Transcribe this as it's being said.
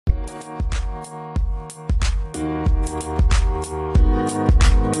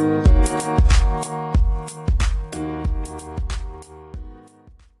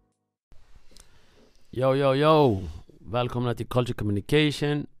Yo, yo, yo! Välkomna till Culture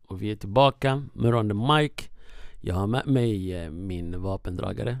Communication. Och vi är tillbaka med on the mic. Jag har med mig min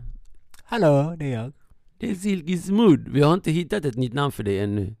vapendragare. Hallå, det är jag. Det är Silky Smooth. Vi har inte hittat ett nytt namn för det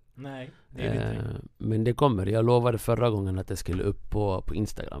ännu. Nej, det är inte. Men det kommer. Jag lovade förra gången att det skulle upp på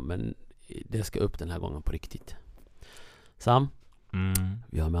Instagram. Men det ska upp den här gången på riktigt. Sam?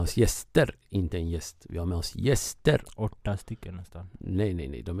 Vi har med oss gäster. Inte en gäst. Vi har med oss gäster. 8 stycken nästan.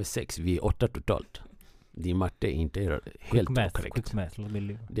 Nej. De är 6. Vi är 8 totalt. Din matte är inte helt korrekt. Quick math.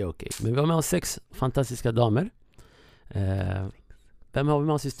 Det är okej. Men vi har med oss 6 fantastiska damer. Vem har vi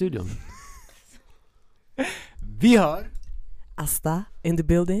med oss i studion? Vi har Asta in the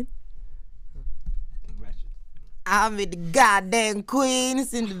building. I'm with the goddamn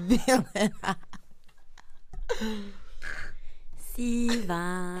queens in the building.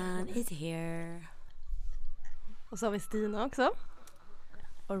 Sivan is here. Och så har vi Stina också.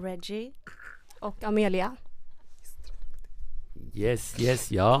 Och Reggie. Och Amelia.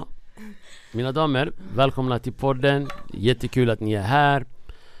 Yes, ja. Mina damer, välkomna till podden. Jättekul att ni är här.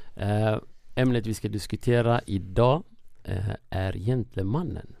 Ämnet vi ska diskutera idag är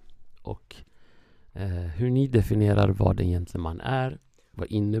gentlemannen. Och hur ni definierar vad en gentleman är. Vad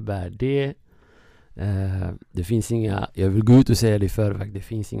innebär det? Det finns inga, jag vill gå ut och säga det i förväg. Det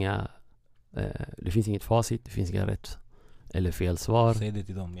finns inget facit. Det finns inga rätt eller fel svar. Säg det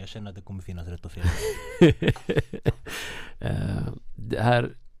till dem, jag känner att det kommer finnas rätt och fel. Det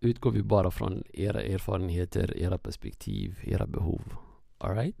här utgår vi bara från era erfarenheter, era perspektiv, era behov.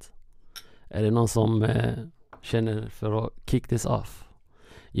 All right? Är det någon som känner för att kick this off?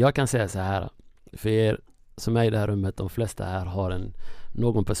 Jag kan säga så här. För er som är i det här rummet, de flesta här har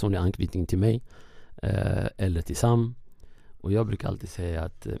någon personlig anknytning till mig. Eller till Sam. Och jag brukar alltid säga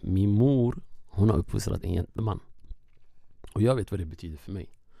att min mor, hon har uppfostrat en gentleman. Och jag vet vad det betyder för mig.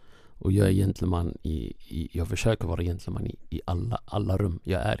 Och jag är gentleman jag försöker vara gentleman i alla rum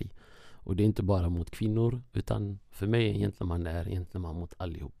jag är i. Och det är inte bara mot kvinnor, utan för mig är en gentleman mot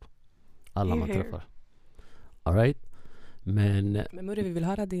allihop. Alla man träffar. All right? Men Murre, vi vill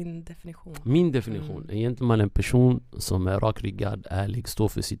höra din definition. Min definition. En gentleman är en person som är rakryggad, ärlig, står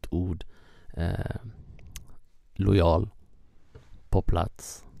för sitt ord, lojal, på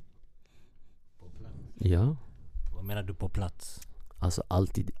plats. Ja. Vad menar du på plats? Alltså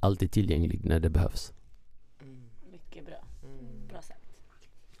alltid tillgänglig när det behövs. Mycket bra. Bra sagt.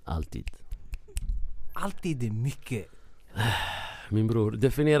 Alltid. Alltid är mycket. Min bror,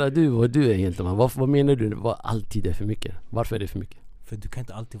 definierar du vad du är egentligen? Vad menar du vad alltid är för mycket? Varför är det för mycket? För du kan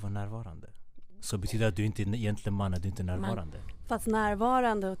inte alltid vara närvarande. Så betyder att du inte är egentligen att du inte är närvarande. Fast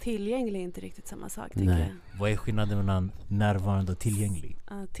närvarande och tillgänglig är inte riktigt samma sak, tycker Nej. jag. Vad är skillnaden mellan närvarande och tillgänglig?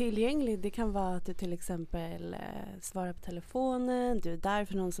 Tillgänglig, det kan vara att du till exempel svarar på telefonen, du är där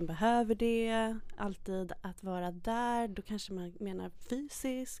för någon som behöver det. Alltid att vara där, då kanske man menar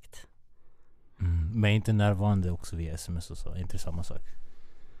fysiskt. Men inte närvarande också via sms och så, inte samma sak.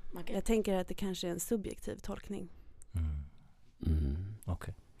 Jag tänker att det kanske är en subjektiv tolkning.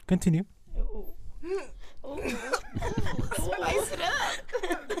 Okej. Continue.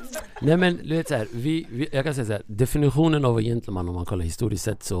 Nej, men du vet så här, jag kan säga så här, definitionen av en gentleman, om man kollar historiskt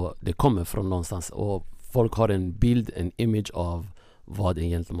sett, så det kommer från någonstans, och folk har en bild, en image av vad en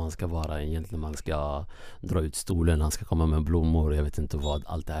gentleman ska vara. En gentleman ska dra ut stolen, han ska komma med blommor, jag vet inte vad,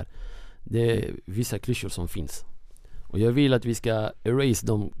 allt det här. Det är vissa klyschor som finns. Och jag vill att vi ska erase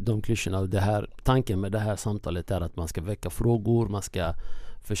de klyschorna. Det här, tanken med det här samtalet är att man ska väcka frågor, man ska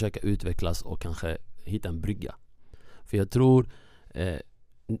försöka utvecklas och kanske hitta en brygga. För jag tror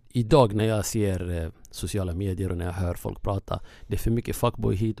idag när jag ser sociala medier och när jag hör folk prata, det är för mycket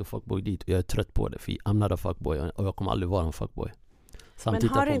fuckboy hit och fuckboy dit, och jag är trött på det, för I'm not a fuckboy och jag kommer aldrig vara en fuckboy. Men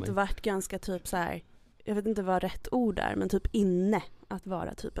har det inte varit ganska typ så här, jag vet inte vad rätt ord är, men typ inne att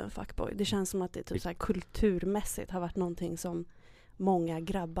vara typ en fuckboy? Det känns som att det typ så här kulturmässigt har varit någonting som många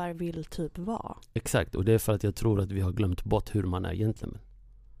grabbar vill typ vara. Exakt, och det är för att jag tror att vi har glömt bort hur man är gentleman.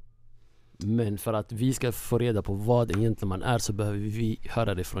 Men för att vi ska få reda på vad en gentleman är, så behöver vi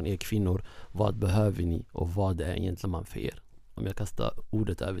höra det från er kvinnor. Vad behöver ni och vad är en gentleman för er? Om jag kastar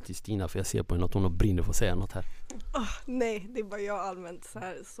ordet över till Stina, för jag ser på henne att hon brinner för att säga något här. Nej, det är bara jag allmänt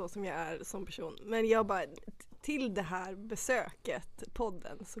så som jag är som person. Men jag bara, till det här besöket,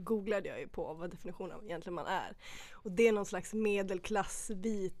 podden, så googlade jag ju på vad definitionen av gentleman är. Och det är någon slags medelklass,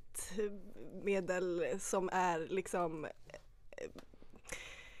 vit medel som är liksom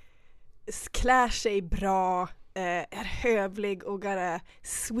klär sig bra, är hövlig och got a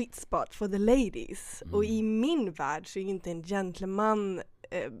sweet spot for the ladies. Och i min värld så är inte en gentleman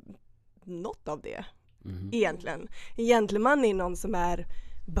något av det egentligen. En gentleman är någon som är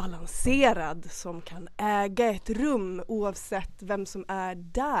balanserad, som kan äga ett rum oavsett vem som är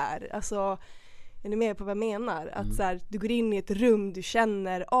där. Alltså, är ni med på vad jag menar? Att så här, du går in i ett rum, du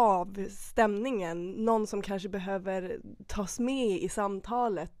känner av stämningen, någon som kanske behöver tas med i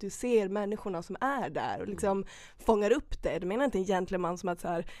samtalet, du ser människorna som är där och liksom fångar upp det. Du menar inte en gentleman som att så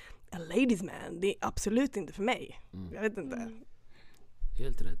här, a ladies man, det är absolut inte för mig. Jag vet inte.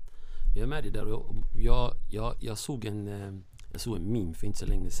 Helt rätt. Jag är med dig där. Jag såg en meme för inte så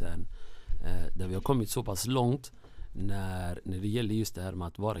länge sedan där vi har kommit så pass långt när det gäller just det här med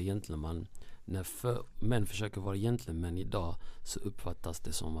att vara gentleman. När män försöker vara gentleman idag så uppfattas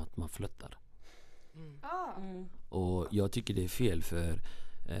det som att man flörtar. Och jag tycker det är fel, för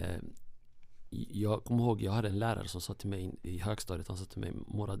jag kommer ihåg, jag hade en lärare som sa till mig i högstadiet, han sa till mig: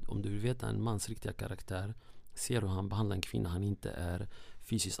 Morad, om du vill veta en mans riktiga karaktär, ser hur han behandlar en kvinna han inte är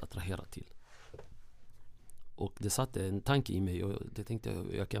fysiskt attraherad till. Och det satte en tanke i mig, och det tänkte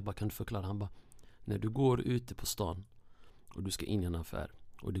jag kan förklara. Han bara: när du går ute på stan och du ska in i en affär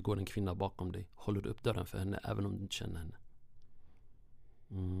och det går en kvinna bakom dig, håller du upp dörren för henne även om du inte känner henne?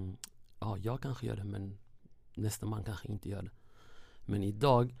 Ja, jag kanske gör det, men nästa man kanske inte gör det. Men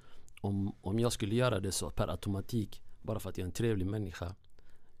idag, om jag skulle göra det så per automatik, bara för att jag är en trevlig människa,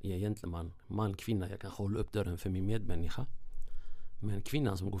 jag är gentleman, man, kvinna, jag kanske håller upp dörren för min medmänniska. Men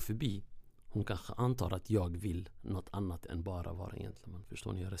kvinnan som går förbi, hon kanske antar att jag vill något annat än bara vara gentleman.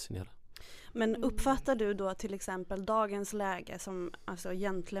 Förstår ni hur jag resonerar? Men uppfattar du då till exempel dagens läge som alltså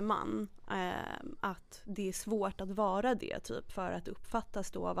gentleman, att det är svårt att vara det typ för att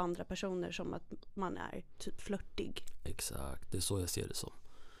uppfattas då av andra personer som att man är typ flörtig? Exakt, det är så jag ser det som.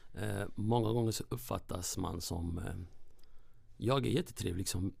 Många gånger så uppfattas man som jag är jättetrevlig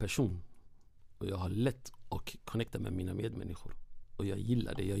som person och jag har lätt att connecta med mina medmänniskor och jag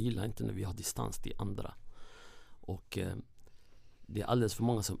gillar det. Jag gillar inte när vi har distans till andra, och det är alldeles för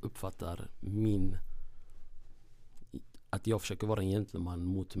många som uppfattar att jag försöker vara en gentleman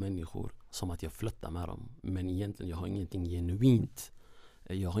mot människor som att jag flörtar med dem. Men egentligen jag har ingenting genuint.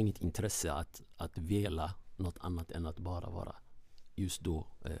 Jag har inget intresse att vela något annat än att bara vara just då.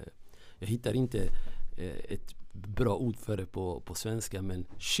 Jag hittar inte ett bra ord för det på svenska, men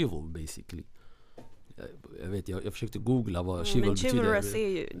chival basically. Jag försökte googla vad chival betyder. Men chivalrous är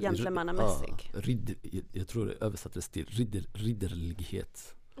ju gentlemannamässig. Jag tror det översattes till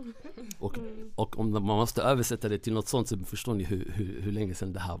ridderlighet. Och om man måste översätta det till något sånt, så förstår ni hur länge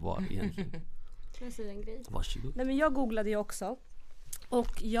sedan det här var egentligen. Kan jag säga en grej? Varsågod. Nej, men jag googlade ju också.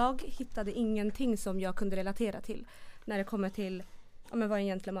 Och jag hittade ingenting som jag kunde relatera till när det kommer till vad en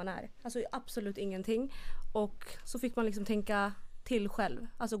gentleman är. Alltså absolut ingenting. Och så fick man liksom tänka till själv.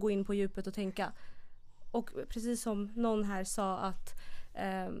 Alltså gå in på djupet och tänka. Och precis som någon här sa att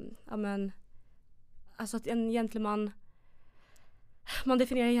alltså att en gentleman, man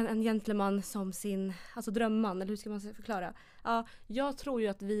definierar en gentleman som sin drömman, eller hur ska man förklara? Ja, jag tror ju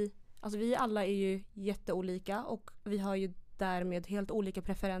att vi alla är ju jätteolika och vi har ju därmed helt olika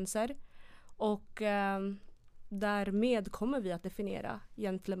preferenser, och därmed kommer vi att definiera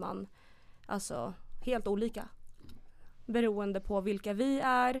gentleman helt olika beroende på vilka vi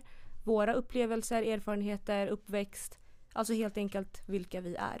är, våra upplevelser, erfarenheter, uppväxt, alltså helt enkelt vilka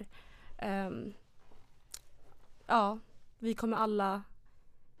vi är. Vi kommer alla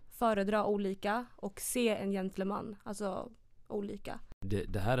föredra olika och se en gentleman olika.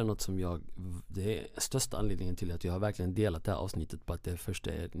 Det här är något som det är största anledningen till att jag har verkligen delat det här avsnittet på att det först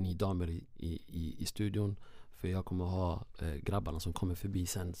är ni damer i studion, för jag kommer ha grabbarna som kommer förbi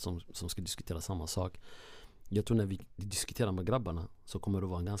sen som ska diskutera samma sak. Jag tror när vi diskuterar med grabbarna så kommer det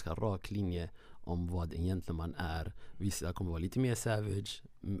vara en ganska rak linje om vad en gentleman är. Vissa kommer vara lite mer savage,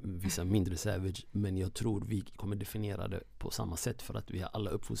 vissa mindre savage, men jag tror vi kommer definiera det på samma sätt, för att vi är alla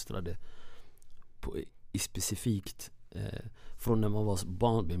uppfostrade i specifikt från när man var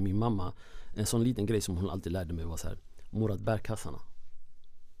barn med min mamma. En sån liten grej som hon alltid lärde mig var så här: Morad, bär kassarna.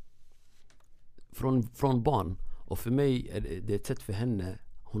 Från barn. Och för mig är det ett sätt för henne.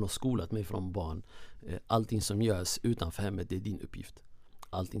 Hon har skolat mig från barn. Allting som görs utanför hemmet, det är din uppgift.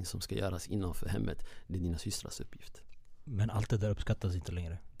 Allting som ska göras innanför hemmet, det är dina systrars uppgift. Men allt det där uppskattas inte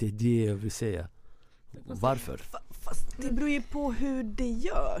längre. Det är det jag vill säga. Varför? Fast det beror ju på hur det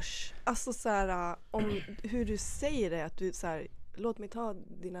görs. Alltså så här, om hur du säger det, att du så här, låt mig ta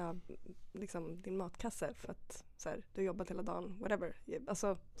din matkasse för att så här, du har jobbat hela dagen, whatever.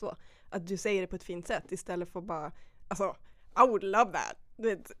 Alltså så, att du säger det på ett fint sätt istället för bara, I would love that. Du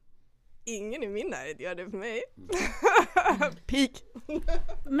vet, ingen i min närhet gör det för mig. Peak.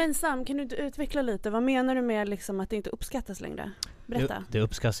 Men Sam, kan du inte utveckla lite? Vad menar du med att det inte uppskattas längre? Berätta. Det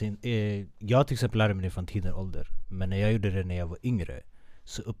uppskattas inte. Jag till exempel lärde mig det från tidig ålder. Men när jag gjorde det när jag var yngre,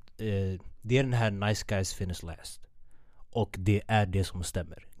 så det är den här nice guys finish last. Och det är det som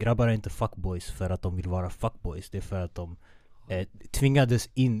stämmer. Grabbar är inte fuckboys för att de vill vara fuckboys. Det är för att de tvingades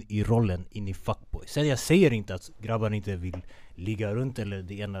in i rollen in i fuckboy. Sen jag säger inte att grabbar inte vill ligga runt eller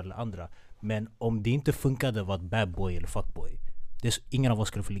det ena eller andra. Men om det inte funkade att vara bad boy eller fuckboy, ingen av oss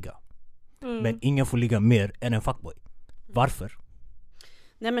skulle få ligga. Men ingen får ligga mer än en fuckboy. Varför?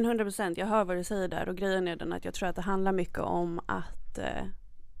 Nej men 100%, jag hör vad du säger där. Och grejen är den att jag tror att det handlar mycket om att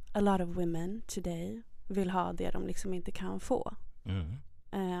a lot of women today vill ha det de liksom inte kan få.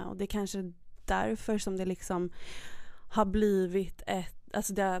 Och det är kanske därför som det liksom har blivit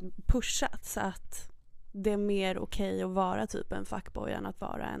alltså det har pushats att det är mer okej att vara typ en fuckboy än att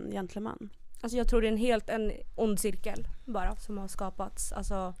vara en gentleman. Alltså jag tror det är en ond cirkel bara som har skapats.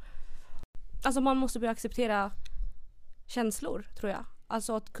 Alltså man måste börja acceptera känslor, tror jag.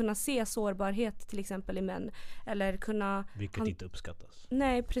 Alltså att kunna se sårbarhet till exempel i män. Eller kunna... Vilket inte uppskattas.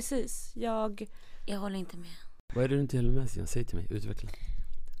 Nej, precis. Jag håller inte med. Vad är det du inte håller med sig? Säg till mig, utveckla.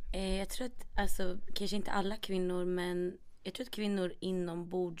 Jag tror att, alltså kanske inte alla kvinnor, men jag tror att kvinnor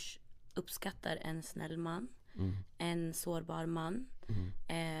inombords uppskattar en snäll man. En sårbar man.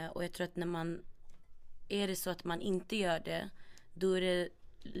 Och jag tror att är det så att man inte gör det, då är det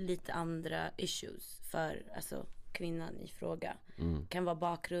lite andra issues för alltså kvinnan i fråga. Kan vara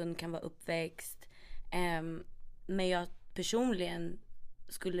bakgrund, kan vara uppväxt. Men jag personligen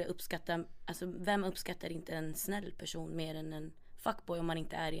skulle uppskatta, alltså vem uppskattar inte en snäll person mer än en fuckboy om man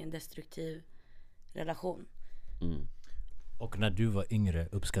inte är i en destruktiv relation. Och när du var yngre,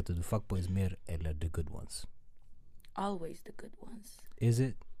 uppskattade du fuckboys mer eller the good ones? Always the good ones. Is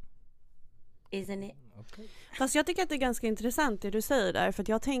it? Isn't it? Okay. Fast jag tycker att det är ganska intressant det du säger där. För att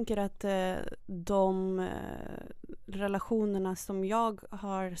jag tänker att de relationerna som jag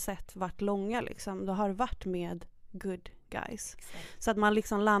har sett varit långa liksom, det har varit med good guys. Exakt. Så att man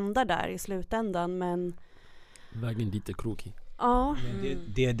liksom landar där i slutändan, men... Vägen lite krokig. Ja.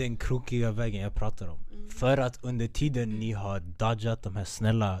 Det är den krokiga vägen jag pratar om. För att under tiden ni har dodgat de här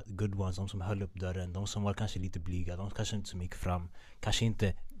snälla good ones, de som höll upp dörren, de som var kanske lite blyga, de kanske inte så mycket fram, kanske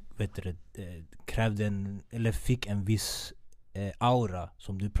inte krävde eller fick en viss aura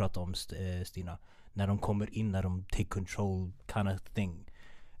som du pratade om, Stina, när de kommer in, när de take control kind of thing.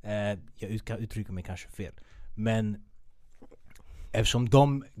 Jag uttrycker mig kanske fel, men eftersom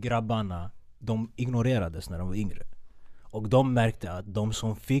de grabbarna, de ignorerades när de var yngre, och de märkte att de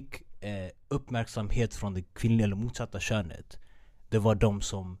som fick uppmärksamhet från det kvinnliga eller motsatta könet, det var de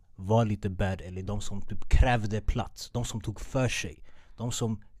som var lite bad, eller de som typ krävde plats, de som tog för sig, de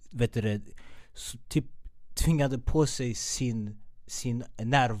som typ tvingade på sig sin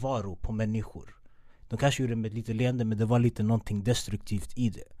närvaro på människor. De kanske gjorde det med lite leende, men det var lite någonting destruktivt i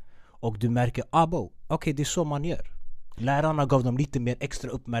det. Och du märker, okej, det är så man gör. Lärarna gav dem lite mer extra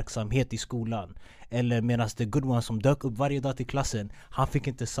uppmärksamhet i skolan. Eller medan the good one som dök upp varje dag till klassen, han fick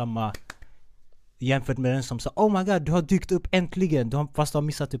inte samma, jämfört med den som sa oh my god, du har dykt upp äntligen, fast du har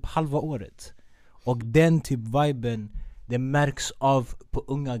missat typ halva året. Och den typ viben, det märks av på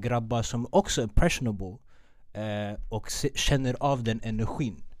unga grabbar som också är impressionable och känner av den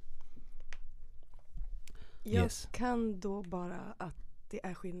energin. Jag kan då bara att det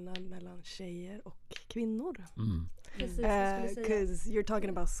är skillnad mellan tjejer och kvinnor. Because you're talking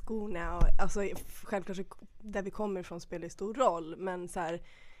about school now. Alltså självklart där vi kommer ifrån spelar stor roll, men så här,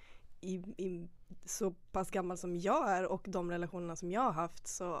 i så pass gammal som jag är och de relationerna som jag har haft,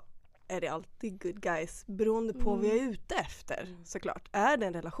 så är det alltid good guys beroende på vad jag är ute efter, såklart. Är det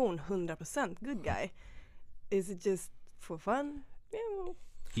en relation 100% good guy? Is it just for fun?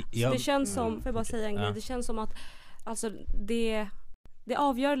 Det känns som, får jag bara säga en grej, det känns som att alltså det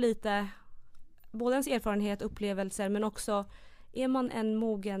avgör lite både ens erfarenhet, upplevelser, men också är man en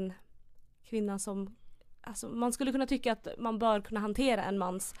mogen kvinna som, alltså man skulle kunna tycka att man bör kunna hantera en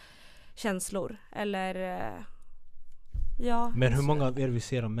mans känslor, eller men hur många av er vill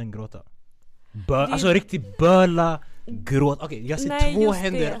se män gråta? Alltså riktigt böla gråt. Okej, jag ser 2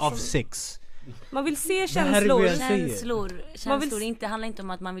 händer av 6. Man vill se känslor. Känslor inte handlar inte om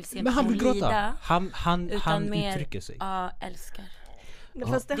att man vill se men han vill gråta. lida, han mer, uttrycker sig. Ja, älskar.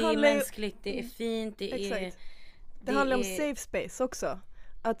 Fast det är mänskligt, det är fint, det handlar om safe space också.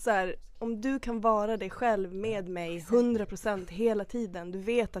 Att så här, om du kan vara dig själv med mig 100% hela tiden, du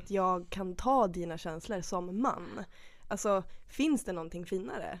vet att jag kan ta dina känslor som man. Alltså, finns det någonting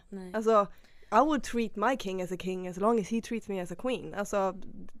finare? Nej. Alltså, I would treat my king as long as he treats me as a queen. Alltså,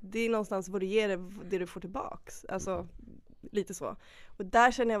 det är någonstans vad du ger det du får tillbaks. Alltså, lite så. Och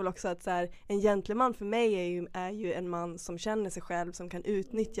där känner jag väl också att så här, en gentleman för mig är ju en man som känner sig själv, som kan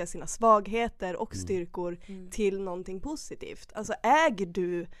utnyttja sina svagheter och styrkor till någonting positivt. Alltså äger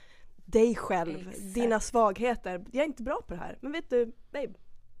du dig själv, dina svagheter. Jag är inte bra på det här, men vet du, babe,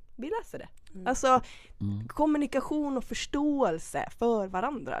 vi läser det. Alltså kommunikation och förståelse för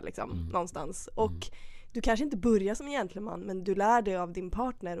varandra liksom, någonstans. Och du kanske inte börjar som en gentleman, men du lär dig av din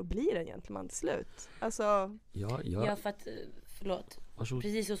partner och blir en gentleman till slut. Alltså... Ja, för att, förlåt. Varsågod.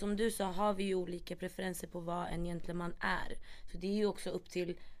 Precis så som du sa har vi ju olika preferenser på vad en gentleman är. Så det är ju också upp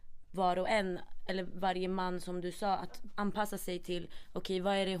till var och en, eller varje man som du sa, att anpassa sig till okej,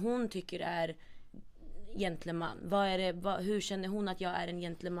 vad är det hon tycker är gentleman? Hur känner hon att jag är en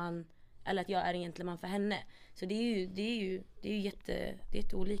gentleman, eller att jag är en gentleman för henne? Så det är ju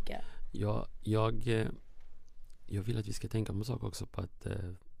jätteolika. Jag vill att vi ska tänka på en sak också, på att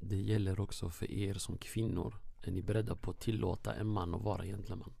det gäller också för er som kvinnor. Är ni beredda på att tillåta en man att vara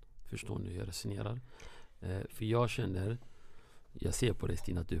gentleman? Förstår ni hur jag resonerar? För jag ser på dig,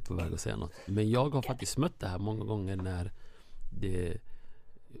 Stina, att du är på väg att säga något. Men jag har faktiskt mött det här många gånger när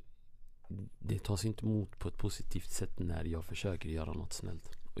det tas inte emot på ett positivt sätt när jag försöker göra något snällt.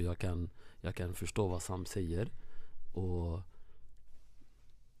 Och jag kan förstå vad Sam säger. Och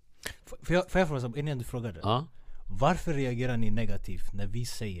Får jag fråga, innan du frågade? ja. Varför reagerar ni negativt när vi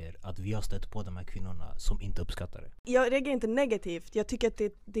säger att vi har stött på de här kvinnorna som inte uppskattar det? Jag reagerar inte negativt. Jag tycker att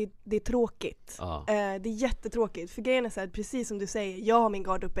det är tråkigt. Ja. Det är jättetråkigt. För grejen är så här, precis som du säger, jag har min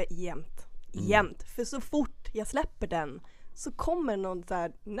gard uppe jämt. För så fort jag släpper den så kommer någon så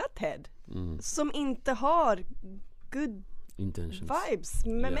här nuthead som inte har good Intentions. vibes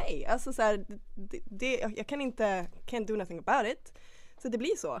med mig. Alltså så här, jag can't do nothing about it. Så det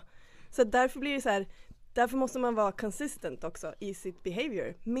blir så. Så därför blir det så här, därför måste man vara consistent också i sitt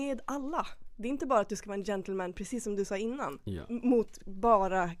behavior med alla. Det är inte bara att du ska vara en gentleman, precis som du sa innan, mot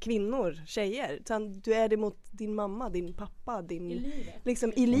bara kvinnor, tjejer. Utan du är det mot din mamma, din pappa,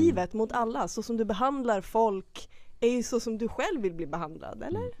 i livet mot alla. Så som du behandlar folk är ju så som du själv vill bli behandlad,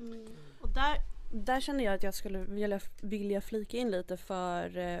 eller? Och där känner jag att jag skulle vilja flika in lite.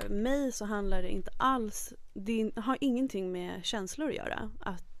 För mig så handlar det inte alls, det har ingenting med känslor att göra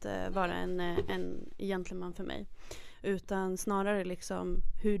att vara en gentleman för mig, utan snarare liksom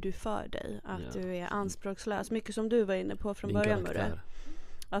hur du för dig, att du är anspråkslös, mycket som du var inne på från början, Murre.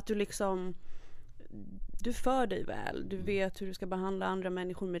 Att du liksom, du för dig väl, du vet hur du ska behandla andra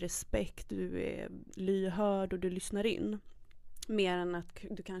människor med respekt, du är lyhörd och du lyssnar in. Mer än att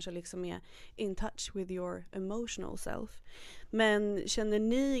du kanske liksom är in touch with your emotional self. Men känner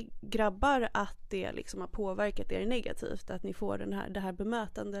ni grabbar att det liksom har påverkat er negativt? Att ni får det här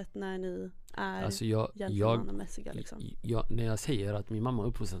bemötandet när ni är gentlemannamässiga liksom? När jag säger att min mamma är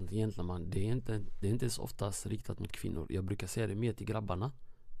uppfostrad till gentleman, det är inte så oftast riktat mot kvinnor. Jag brukar säga det mer till grabbarna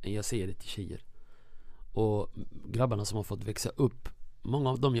än jag säger det till tjejer. Och grabbarna som har fått växa upp, många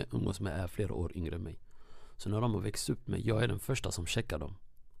av dem jag umgås med är flera år yngre än mig. Så när de har växt upp med, jag är den första som checkar dem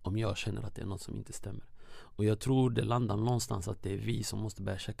om jag känner att det är något som inte stämmer. Och jag tror det landar någonstans att det är vi som måste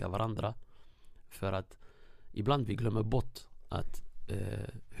börja checka varandra. För att ibland vi glömmer bort att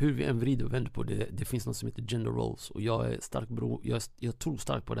hur vi än vrider och vänder på det finns något som heter gender roles. Och jag är jag tror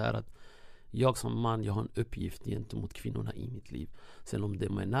starkt på det här att jag som man, jag har en uppgift gentemot kvinnorna i mitt liv. Sen om det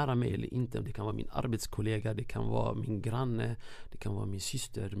är nära mig eller inte, det kan vara min arbetskollega, det kan vara min granne, det kan vara min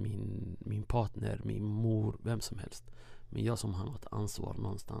syster, min partner, min mor, vem som helst. Men jag som har ett ansvar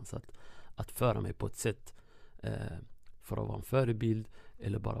någonstans att föra mig på ett sätt för att vara en förebild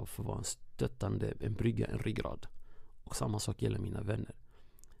eller bara för att vara en stöttande, en brygga, en ryggrad. Och samma sak gäller mina vänner.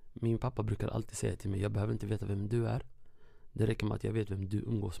 Min pappa brukar alltid säga till mig, jag behöver inte veta vem du är. Det räcker med att jag vet vem du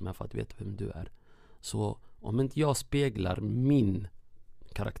umgås med för att veta vem du är. Så om inte jag speglar min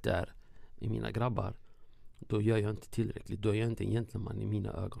karaktär i mina grabbar, då gör jag inte tillräckligt. Då är jag inte en gentleman i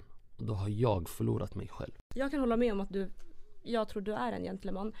mina ögon. Och då har jag förlorat mig själv. Jag kan hålla med om att jag tror du är en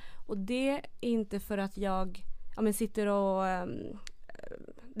gentleman. Och det är inte för att jag sitter och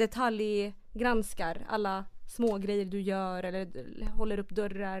detaljgranskar alla små grejer du gör eller håller upp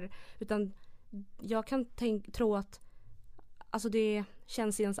dörrar. Utan jag kan tro att alltså det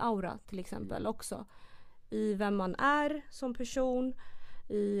känns i ens aura till exempel också. I vem man är som person.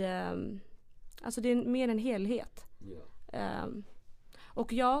 Alltså det är mer en helhet. Yeah.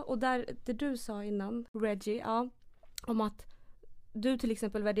 Och där det du sa innan, Reggie, om att du till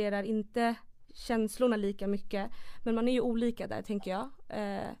exempel värderar inte känslorna lika mycket. Men man är ju olika där, tänker jag.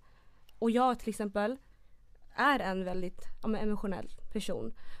 Och jag till exempel är en väldigt emotionell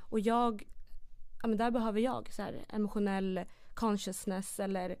person. Och där behöver jag så här emotionell consciousness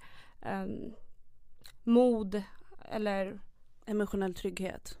eller mod eller emotionell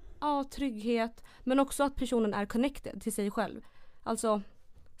trygghet. Ja, trygghet. Men också att personen är connected till sig själv. Alltså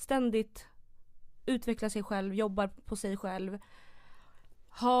ständigt utvecklar sig själv, jobbar på sig själv.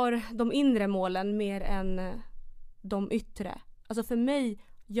 Har de inre målen mer än de yttre. Alltså för mig,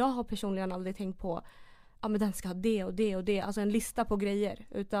 jag har personligen aldrig tänkt på men den ska ha det och det och det. Alltså en lista på grejer.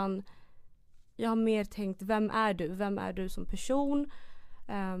 Utan jag har mer tänkt, vem är du? Vem är du som person?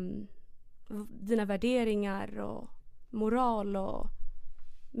 Dina värderingar och moral och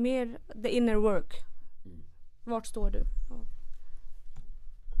mer the inner work. Vart står du? Ja.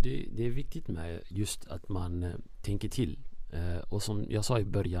 Det är viktigt med just att man tänker till. Och som jag sa i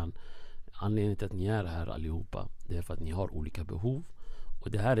början, anledningen till att ni är här allihopa, det är för att ni har olika behov.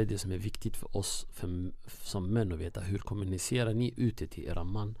 Och det här är det som är viktigt för oss som män att veta. Hur kommunicerar ni ute till era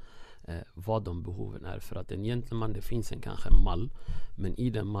man vad de behoven är? För att en gentleman, det finns kanske en mall, men i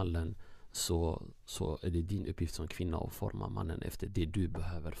den mallen så är det din uppgift som kvinna att forma mannen efter det du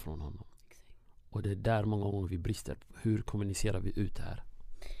behöver från honom. Och det är där många gånger vi brister. Hur kommunicerar vi ut det här?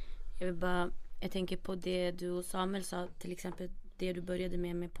 Jag tänker på det du och Samuel sa, till exempel det du började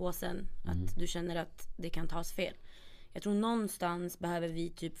med påsen, att du känner att det kan tas fel. Jag tror någonstans behöver vi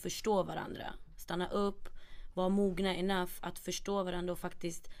typ förstå varandra, stanna upp, vara mogna enough att förstå varandra och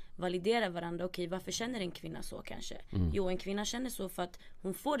faktiskt validera varandra. Okej, varför känner en kvinna så kanske? Jo, en kvinna känner så för att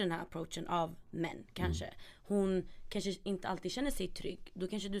hon får den här approachen av män kanske. Hon kanske inte alltid känner sig trygg. Då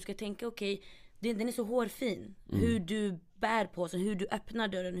kanske du ska tänka, okej, den är så hårfin. Hur du bär på sig, hur du öppnar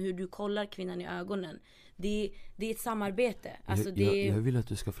dörren, hur du kollar kvinnan i ögonen. Det är ett samarbete. Alltså jag vill att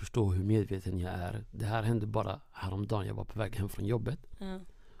du ska förstå hur medveten jag är. Det här hände bara häromdagen. Jag var på väg hem från jobbet.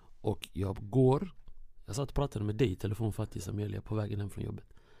 Och jag satt och pratade med dig i telefon faktiskt, Amelia, på vägen hem från jobbet.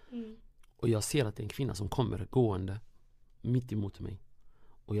 Och jag ser att det är en kvinna som kommer gående mitt emot mig.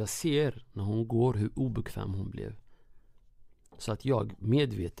 Och jag ser när hon går hur obekväm hon blev. Så att jag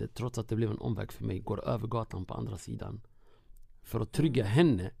medvetet, trots att det blev en omväg för mig, går över gatan på andra sidan. För att trygga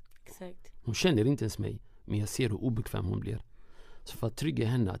henne. Exakt. Hon känner inte ens mig, men jag ser hur obekväm hon blir. Så för att trygga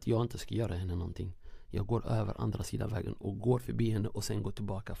henne att jag inte ska göra henne någonting, jag går över andra sidan vägen och går förbi henne och sen går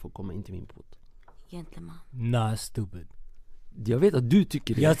tillbaka för att komma in till min port. Egentligen. Nah, stupid. Jag vet att du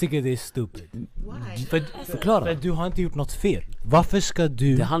tycker det. Jag tycker det är stupid. Why? Förklara. För du har inte gjort något fel. Varför ska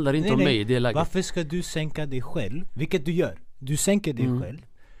du... Det handlar inte om mig i det läget. Varför ska du sänka dig själv? Vilket du gör. Du sänker dig själv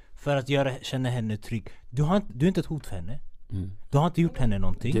för att känna henne trygg. Du är inte ett hot för henne. Du har inte gjort henne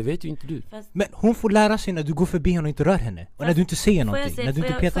någonting. Det vet ju inte du. Men hon får lära sig när du går förbi henne och inte rör henne. Och när du inte säger någonting. När du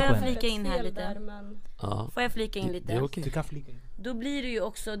inte petar på henne. Får jag flika in här lite? Får jag flika in lite? Det är okej. Du kan flika in. Då blir det ju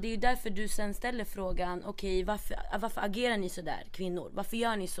också, det är ju därför du sen ställer frågan, okej, varför agerar ni så där, kvinnor? Varför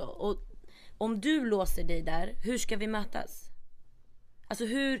gör ni så? Och om du låser dig där, hur ska vi mötas? Alltså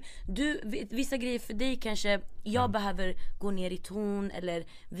vissa grejer för dig kanske jag behöver gå ner i ton eller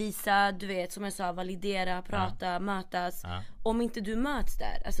visa, du vet, som jag sa, validera, prata, mötas. Om inte du möts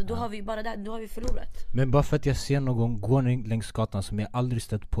där, alltså då har vi bara där, då har vi förlorat. Men bara för att jag ser någon gå längs gatan som jag aldrig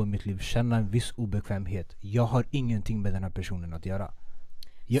stött på i mitt liv, känna en viss obekvämhet, jag har ingenting med den här personen att göra.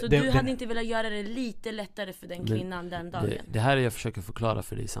 Så du hade inte velat göra det lite lättare för den kvinnan den dagen? Det här är jag försöker förklara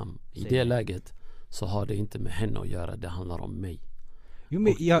för dig, Sam. I det läget så har det inte med henne att göra, det handlar om mig.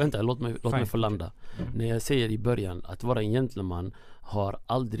 Vänta, låt mig få landa. När jag säger i början att vara en gentleman har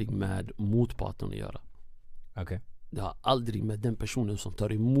aldrig med motparten att göra. Det har aldrig med den personen som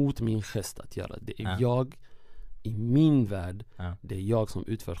tar emot min gest att göra. Det är jag i min värld. Det är jag som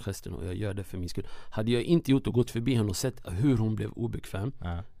utför gesten och jag gör det för min skull. Hade jag inte gjort och gått förbi henne och sett hur hon blev obekväm,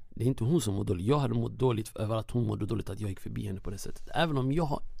 det är inte hon som mår dåligt. Jag hade mått dåligt över att hon mådde dåligt att jag gick förbi henne på det sättet. Även om jag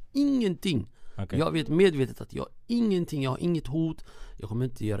har ingenting. Jag vet medvetet att jag har inget hot. Jag kommer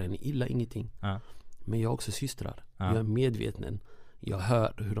inte göra henne illa, ingenting. Men jag har också systrar. Jag är medveten. Jag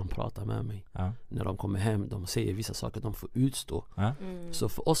hör hur de pratar med mig. När de kommer hem, de säger vissa saker de får utstå. Så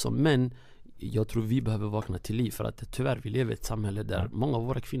för oss som män, jag tror vi behöver vakna till liv. För att tyvärr vi lever i ett samhälle där många av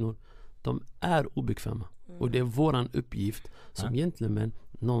våra kvinnor, de är obekväma. Och det är våran uppgift som gentlemän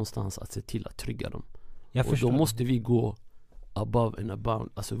någonstans att se till att trygga dem. Och då måste vi gå above and abound,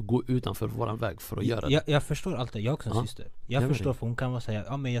 alltså gå utanför våran väg för att göra det. Jag förstår allt det, jag också en syster. Jag förstår, för hon kan vara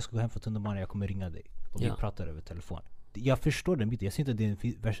säga, men jag ska gå hem för tunnelbanan, jag kommer ringa dig. Och vi pratar över telefon. Jag förstår den biten, jag ser inte att det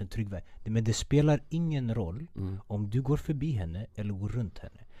är en värsta trygg väg. Men det spelar ingen roll om du går förbi henne eller går runt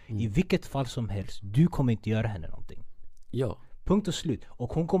henne. I vilket fall som helst, du kommer inte göra henne någonting. Punkt och slut.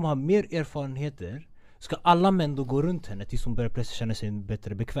 Och hon kommer ha mer erfarenheter. Ska alla män då gå runt henne tills hon börjar plötsligt känna sig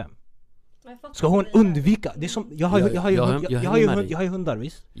bättre bekväm? Ska hon undvika? Det är som, jag har ju hundar,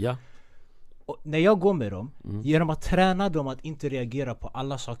 visst? Ja. Och när jag går med dem, genom att träna dem att inte reagera på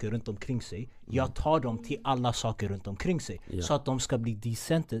alla saker runt omkring sig, jag tar dem till alla saker runt omkring sig. Så att de ska bli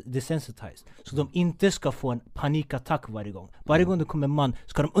desensitized. Så de inte ska få en panikattack varje gång. Varje gång det kommer en man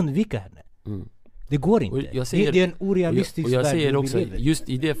ska de undvika henne. Det går inte. Det är en orealistisk värld. Jag säger säger också, just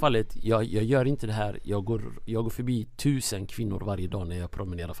i det fallet, jag gör inte det här. Jag går förbi 1000 kvinnor varje dag när jag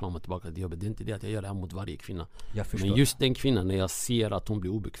promenerar fram och tillbaka till jobbet. Det är inte det att jag gör det här mot varje kvinna. Men just den kvinnan, när jag ser att hon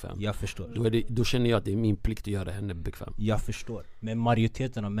blir obekväm, jag förstår. Då känner jag att det är min plikt att göra henne bekväm. Jag förstår. Men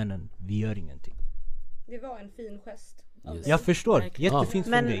majoriteten av männen, vi gör ingenting. Det var en fin gest. Yes. Jag förstår, jättefint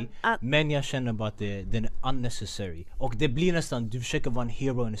för dig. Men jag känner bara att den är unnecessary. Och det blir nästan, du försöker vara en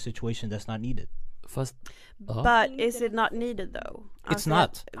hero in a situation that's not needed. Fast, But is it not needed though? It's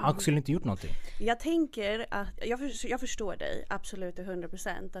not. Han skulle inte gjort någonting. Jag tänker att, jag förstår dig absolut till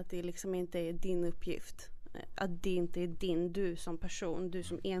 100%, att det liksom inte är din uppgift. Att det inte är du som person, du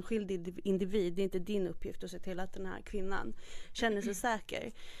som enskild individ, det är inte din uppgift att se till att den här kvinnan känner sig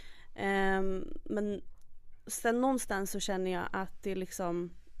säker. Men sen någonstans så känner jag att det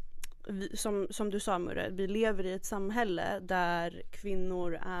liksom, som du sa Murre, vi lever i ett samhälle där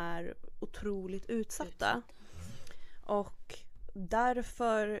kvinnor är otroligt utsatta. Och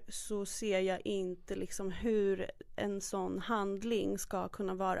därför så ser jag inte liksom hur en sån handling ska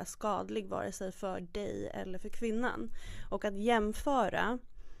kunna vara skadlig vare sig för dig eller för kvinnan. Och att jämföra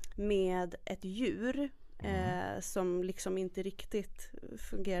med ett djur som liksom inte riktigt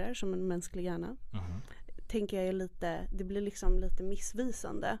fungerar som en mänsklig hjärna, tänker jag är lite, det blir liksom lite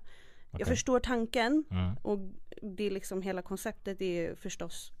missvisande. Jag förstår tanken och det är liksom hela konceptet är ju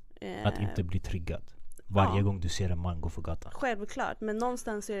förstås att inte bli triggad varje gång du ser en man gå för gatan. Självklart, men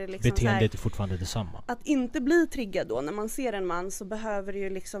någonstans är det liksom beteendet är fortfarande detsamma. Att inte bli triggad då när man ser en man, så behöver ju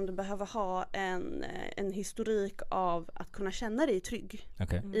liksom, du behöver ha en historik av att kunna känna dig trygg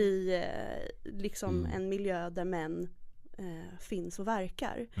i liksom en miljö där män finns och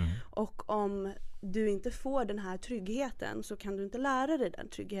verkar. Och om du inte får den här tryggheten så kan du inte lära dig den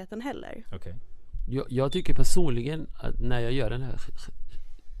tryggheten heller. Jag tycker personligen att när jag gör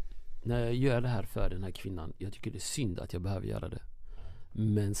det här för den här kvinnan, jag tycker det är synd att jag behöver göra det.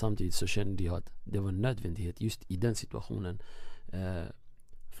 Men samtidigt så kände jag att det var en nödvändighet just i den situationen.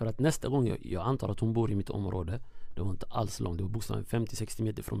 För att nästa gång, jag antar att hon bor i mitt område, det var inte alls långt, det var bokstavligen 50-60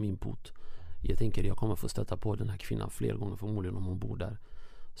 meter från min port. Jag tänker jag kommer få stöta på den här kvinnan fler gånger förmodligen om hon bor där.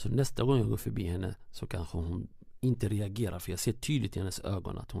 Så nästa gång jag går förbi henne så kanske hon inte reagerar, för jag ser tydligt i hennes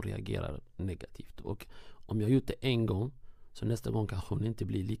ögon att hon reagerar negativt. Och om jag gjort det en gång, så nästa gång kanske hon inte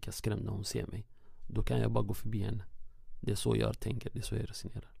blir lika skrämd när hon ser mig. Då kan jag bara gå förbi henne. Det är så jag tänker, det är så jag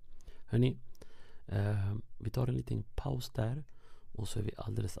resonerar. Hörrni, vi tar en liten paus där och så är vi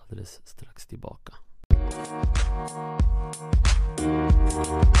alldeles strax tillbaka.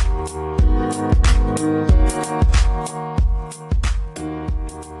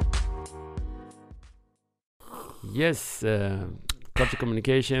 Yes, Culture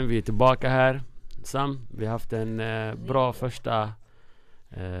Communication, vi är tillbaka här. Sam, vi har haft en bra första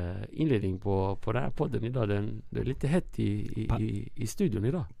inledning på den här podden idag. Det är lite hett i studion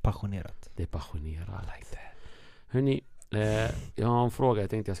idag. Passionerat. Det är passionerat. Like that. Hörrni, jag har en fråga jag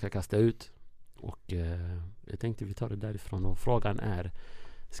tänkte jag ska kasta ut. Och jag tänkte vi tar det därifrån. Och frågan är,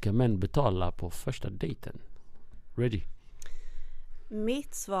 ska män betala på första dejten? Ready?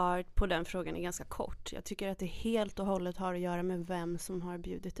 Mitt svar på den frågan är ganska kort. Jag tycker att det helt och hållet har att göra med vem som har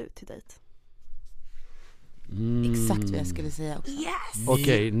bjudit ut till dejt. Exakt vad jag skulle säga också. Yes!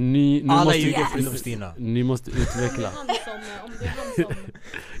 Okej, ni måste utveckla. Ni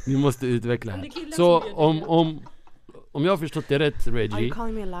måste utveckla här. Så om jag har förstått det rätt, Reggie. Are you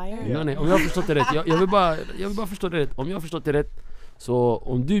calling me a liar? Nej, om jag har förstått det rätt. Jag vill bara förstå det rätt. Om jag har förstått det rätt, så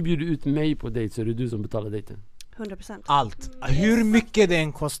om du bjuder ut mig på dejt så är det du som betalar dejten. 100%. Allt. Hur mycket det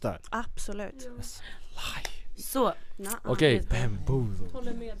än kostar. Absolut. Yes. Så, okej.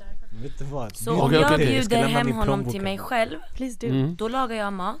 Håller med där. Vet du vad? så om jag bjuder hem honom till mig själv, Please do. då lagar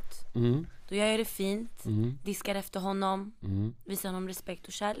jag mat. Då gör jag det fint. Mm. Diskar efter honom. Visar honom respekt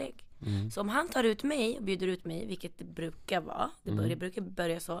och kärlek. Så om han tar ut mig och bjuder ut mig, vilket det brukar vara, det brukar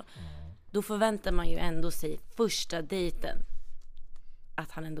börja så, då förväntar man ju ändå sig första dejten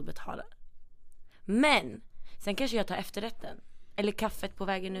att han ändå betalar. Men sen kanske jag tar efterrätten eller kaffet på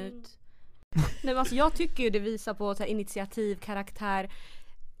vägen ut. Nej, men alltså, jag tycker ju det visar på så här, initiativ, karaktär.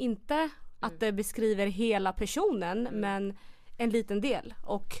 Inte att det beskriver hela personen, men en liten del.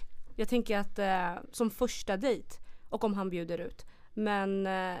 Och jag tänker att som första dejt, och om han bjuder ut. Men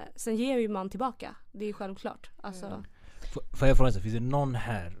sen ger ju man tillbaka. Det är ju självklart. Alltså. Får jag fråga, finns det någon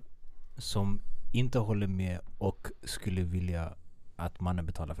här som inte håller med och skulle vilja att mannen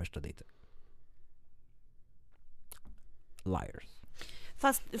betalar första dejten? liars.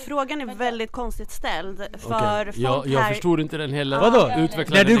 Fast frågan är väldigt konstigt ställd. För Okej. folk Jag här, förstår inte den heller. Vadå?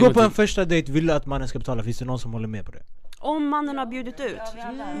 Utveckla När den du en går gång på en till. första dejt, vill du att mannen ska betala? Finns det någon som håller med på det? om mannen har bjudit ut,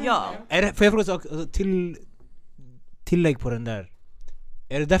 ja. Får jag fråga tillägg på den där?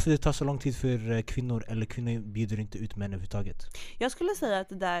 Är det därför det tar så lång tid för kvinnor, eller kvinnor bjuder inte ut män överhuvudtaget? Jag skulle säga att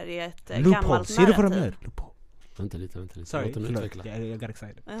det där är ett Loophole, gammalt ser du på de där? narrativ. Loophole. Vänta lite. Sorry, Låt den förlåt. utveckla. Jag got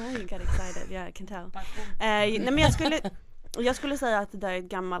excited. You got excited, yeah I can tell. Nej men jag skulle säga att det där är ett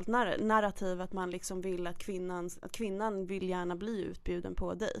gammalt narrativ, att man liksom vill att kvinnan vill gärna bli utbjuden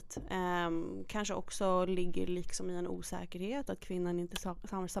på dejt. Kanske också ligger liksom i en osäkerhet att kvinnan inte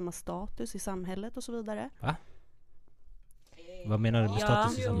har samma status i samhället och så vidare. Va? Vad menar du med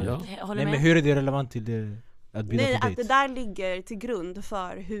status i samhället? Jag håller Nej, med. men hur är det relevant till det, att bjuda Nej, på att det dejt? där ligger till grund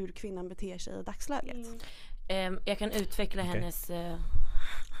för hur kvinnan beter sig i dagsläget. Jag kan utveckla Okej. hennes...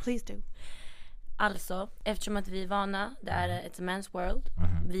 Please do. Alltså, eftersom att vi är vana, det är ett men's world.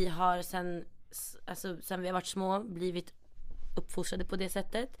 Vi har sen vi har varit små blivit uppfostrade på det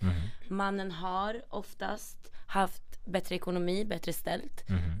sättet. Mannen har oftast haft bättre ekonomi, bättre ställt.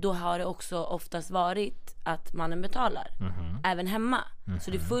 Då har det också oftast varit att mannen betalar. Även hemma.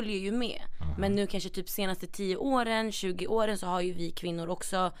 Så det följer ju med. Men nu kanske typ senaste 10 åren, 20 åren så har ju vi kvinnor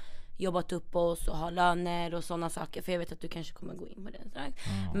också jobbat upp oss och har löner och sådana saker. För jag vet att du kanske kommer gå in på det strax.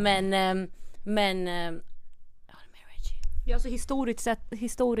 Men jag håller med Reggie. Ja, så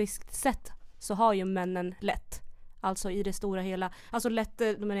historiskt sett så har ju männen lätt. Alltså i det stora hela. Alltså lätt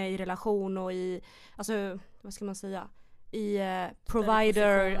de är i relation och i, alltså vad ska man säga, i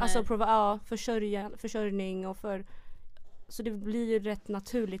provider, alltså försörjning och för, så det blir ju rätt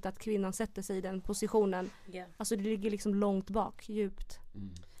naturligt att kvinnan sätter sig i den positionen. Yeah. Alltså det ligger liksom långt bak, djupt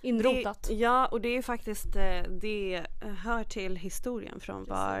inrotat. Ja, och det är faktiskt det hör till historien från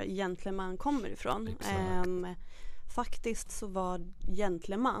var gentleman kommer ifrån. Faktiskt så var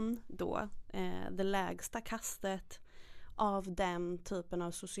gentleman då det lägsta kastet av den typen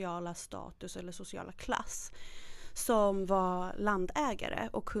av sociala status eller sociala klass, som var landägare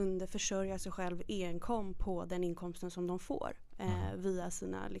och kunde försörja sig själv enkom på den inkomsten som de får via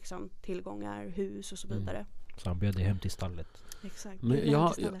sina liksom, tillgångar, hus och så vidare. Så han bjöd dig hem till stallet. Exakt. Men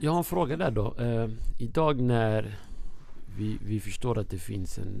jag har en fråga där då. Idag när vi förstår att det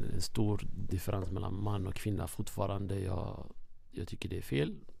finns en stor differens mellan man och kvinna fortfarande. Jag tycker det är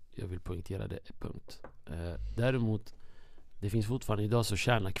fel. Jag vill poängtera det, punkt. Däremot, det finns fortfarande idag så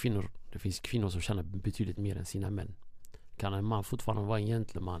tjänar kvinnor. Det finns kvinnor som tjänar betydligt mer än sina män. Kan en man fortfarande vara en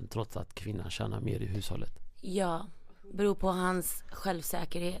gentleman trots att kvinnan tjänar mer i hushållet? Ja, beror på hans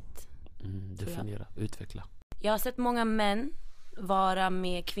självsäkerhet. Definiera, utveckla. Jag har sett många män vara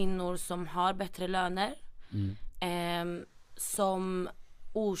med kvinnor som har bättre löner. Som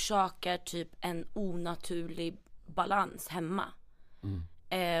orsakar typ en onaturlig balans hemma.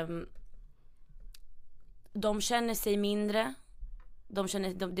 De känner sig mindre.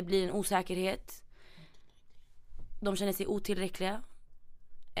 Det blir en osäkerhet. De känner sig otillräckliga.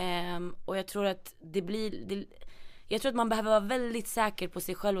 Och jag tror att jag tror att man behöver vara väldigt säker på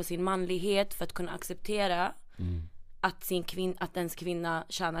sig själv och sin manlighet för att kunna acceptera att ens kvinna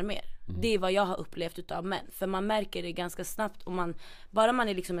tjänar mer. Det är vad jag har upplevt utav män. För man märker det ganska snabbt om man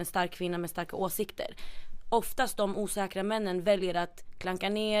är liksom en stark kvinna med starka åsikter. Oftast de osäkra männen väljer att klanka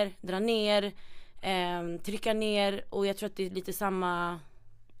ner, dra ner, trycka ner, och jag tror att det är lite samma.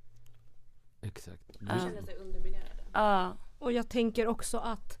 Exakt. Känner sig underminerade. Och jag tänker också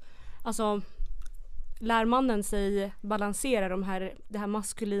att alltså, lär mannen sig balansera det här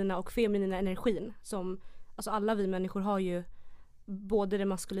maskulina och feminina energin som alltså alla vi människor har ju både det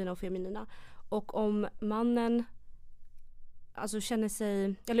maskulina och feminina. Och om mannen alltså känner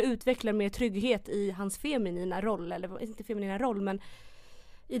sig eller utvecklar mer trygghet i hans feminina roll, eller inte feminina roll men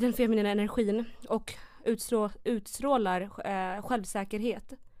i den feminina energin, och utstrålar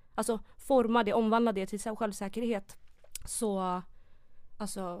självsäkerhet, alltså omvandlar det till självsäkerhet, så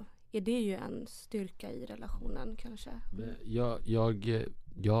alltså är det ju en styrka i relationen kanske.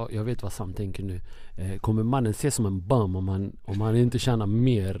 Jag vet vad Sam tänker nu. Kommer mannen se som en bum om han inte tjänar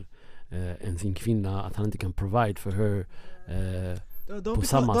mer än sin kvinna, att han inte kan provide för her på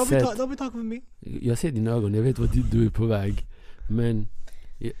samma sätt? Don't be talking with me. Jag ser dina ögon, jag vet vad du är på väg. Men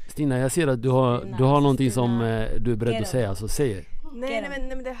Stina, jag ser att du har någonting som du är beredd att säga, så säg det. Nej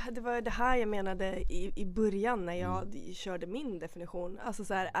men det var det här jag menade i början när jag körde min definition. Alltså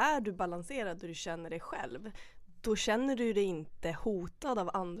så här, är du balanserad och du känner dig själv, då känner du dig inte hotad av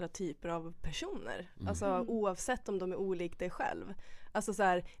andra typer av personer. Alltså oavsett om de är olik dig själv. Alltså så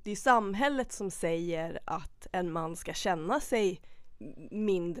här, det är samhället som säger att en man ska känna sig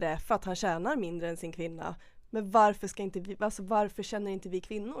mindre för att han tjänar mindre än sin kvinna. Men varför ska inte vi, alltså varför känner inte vi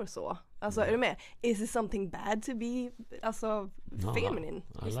kvinnor så? Alltså är du med? Is it something bad to be, alltså feminine?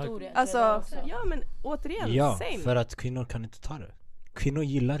 Alltså, ja men återigen, ja, same. för att kvinnor kan inte ta det. Kvinnor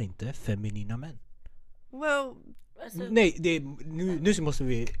gillar inte feminina män. Well, nej, nu måste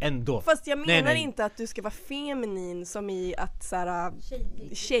vi ändå. Fast jag menar inte att du ska vara feminin som i att såhär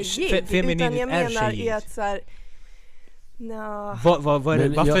tjejig, utan jag menar i att såhär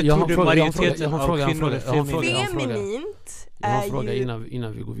varför tror du majoriteten av kvinnor är feminina? Feminint jag har en fråga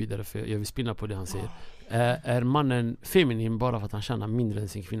innan vi går vidare, för jag vill spinna på det han säger. Är mannen feminin bara för att han tjänar mindre än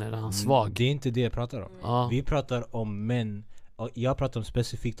sin kvinna? Är han svag? Det är inte det jag pratar om. Vi pratar om män. Jag pratar om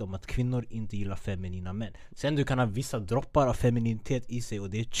specifikt om att kvinnor inte gillar feminina män. Sen du kan ha vissa droppar av femininitet i sig och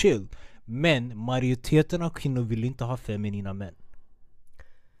det är chill. Men majoriteten av kvinnor vill inte ha feminina män.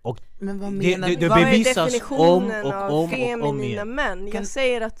 Och men vad menar det vad bevisas är definitionen om feminina män? Jag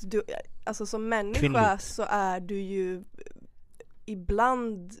säger att du, alltså som människa kvinnligt. Så är du ju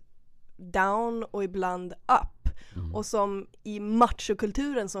ibland down och ibland up. Och som i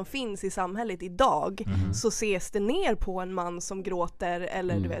machokulturen som finns i samhället idag så ses det ner på en man som gråter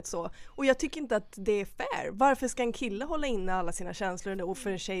eller du vet så. Och jag tycker inte att det är fair. Varför ska en kille hålla inne alla sina känslor och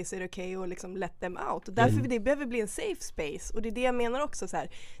för en tjej så är det okej och liksom let them out. Och därför det behöver bli en safe space. Och det är det jag menar också så här.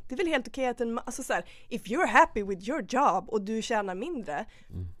 Det är väl helt okej att alltså så här, if you're happy with your job och du tjänar mindre,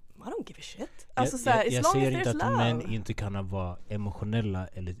 I don't give a shit. Alltså jag säger inte att män inte kan vara emotionella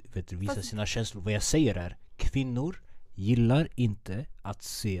eller visa sina känslor. Vad jag säger är, kvinnor gillar inte att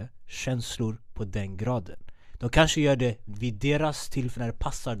se känslor på den graden. De kanske gör det vid deras tillfälle när det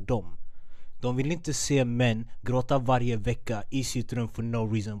passar dem. De vill inte se män gråta varje vecka i sitt rum for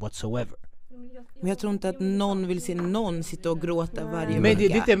no reason whatsoever. Men jag tror inte att någon vill se någon sitta och gråta varje vecka. Men det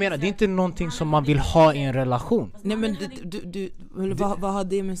är inte jag menar, det är inte någonting som man vill ha i en relation. Nej men vad har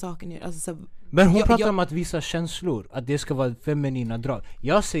det med saken att göra? Alltså, men hon pratar om att visa känslor, att det ska vara feminina drag.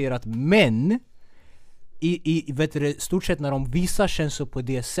 Jag säger att män stort sett när de visar känslor på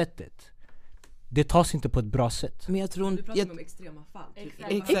det sättet, det tas inte på ett bra sätt. Men jag tror du pratar om extrema fall.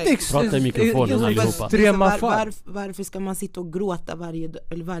 Exakt. Prata i mikrofonen allihopa. Extrema fall. Varför ska man sitta och gråta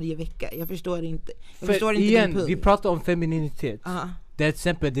varje vecka? Jag förstår inte. Vi pratar om femininitet. Det är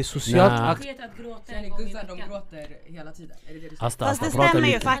exempel, det är socialt att gråta en gång i veckan. De gråter hela tiden. Är det Fast det stämmer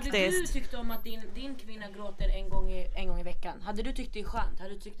ju faktiskt. Hade du tyckt om att din kvinna gråter en gång i veckan? Hade du tyckt det är skönt?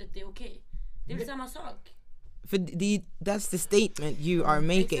 Hade du tyckt att det är okej? Det är väl samma sak. För that's the statement you are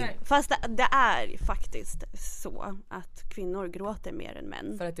making. Fast det är faktiskt så att kvinnor gråter mer än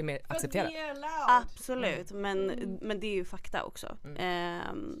män. För att det är mer accepterat. Absolut, men det är ju fakta också.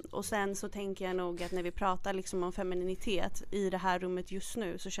 Och sen så tänker jag nog att när vi pratar liksom om femininitet i det här rummet just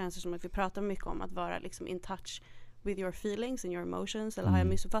nu, så känns det som att vi pratar mycket om att vara liksom in touch with your feelings and your emotions. Eller har jag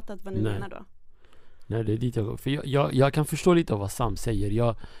missuppfattat vad ni menar då? Nej, det är dit jag går. För jag kan förstå lite av vad Sam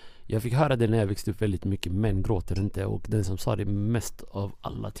säger. Jag fick höra det när jag växte upp väldigt mycket. Män gråter inte. Och den som sa det mest av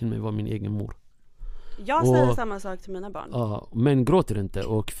alla till mig var min egen mor. Jag säger samma sak till mina barn. Ja, män gråter inte.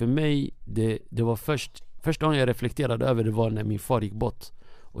 Och för mig, det var första gången jag reflekterade över det var när min far gick bort.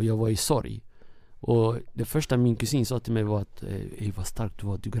 Och jag var i sorg. Och det första min kusin sa till mig var att vad stark du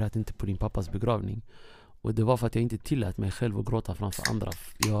var, du grät inte på din pappas begravning. Och det var för att jag inte tillät mig själv att gråta framför andra.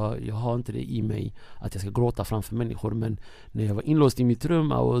 Jag har inte det i mig att jag ska gråta framför människor. Men när jag var inlåst i mitt rum,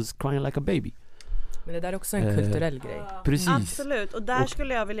 I was crying like a baby. Men det där är också en kulturell grej. Precis. Absolut, och där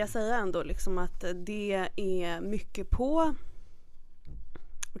skulle jag vilja säga ändå liksom att det är mycket på...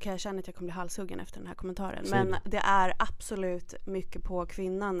 Okej, jag känner att jag kommer bli halshuggen efter den här kommentaren. Men det är absolut mycket på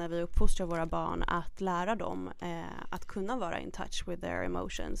kvinnan när vi uppfostrar våra barn att lära dem att kunna vara in touch with their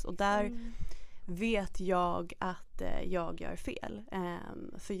emotions. Och där vet jag att jag gör fel.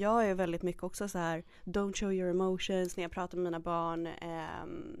 För jag är väldigt mycket också så här, don't show your emotions när jag pratar med mina barn.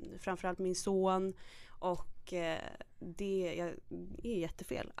 Framförallt min son. Och det är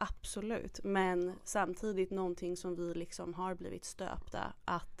jättefel, absolut. Men samtidigt någonting som vi liksom har blivit stöpta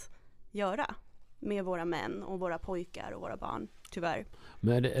att göra med våra män och våra pojkar och våra barn, tyvärr.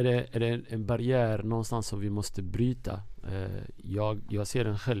 Men är det en barriär någonstans som vi måste bryta? Jag ser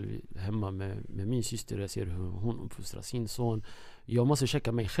den själv hemma med min syster. Jag ser hur hon uppfostrar sin son. Jag måste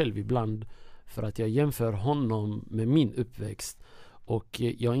checka mig själv ibland för att jag jämför honom med min uppväxt. Och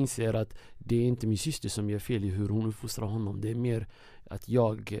jag inser att det är inte min syster som gör fel i hur hon uppfostrar honom. Det är mer att I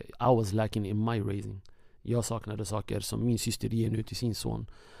was lacking in my raising. Jag saknade saker som min syster ger nu till sin son.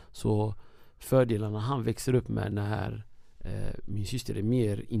 Så fördelarna han växer upp med när min syster är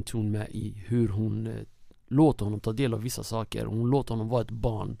mer in tune med i hur hon låter honom ta del av vissa saker. Hon låter honom vara ett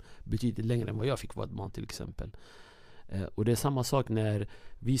barn betydligt längre än vad jag fick vara ett barn till exempel. Och det är samma sak när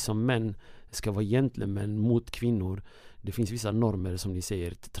vi som män ska vara gentlemän mot kvinnor. Det finns vissa normer som ni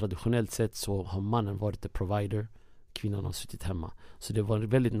säger. Traditionellt sett så har mannen varit the provider. Kvinnan har suttit hemma. Så det var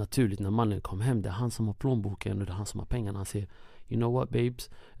väldigt naturligt när mannen kom hem. Det är han som har plånboken och det är han som har pengarna. Han säger, you know what babes,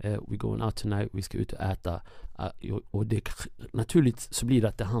 we're going out tonight, vi ska ut och äta. Och det, naturligt så blir det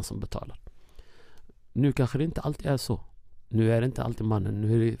att det är han som betalar. Nu kanske det inte alltid är så. Nu är det inte alltid mannen.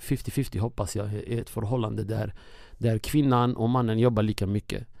 Nu är det 50-50 hoppas jag. I ett förhållande där kvinnan och mannen jobbar lika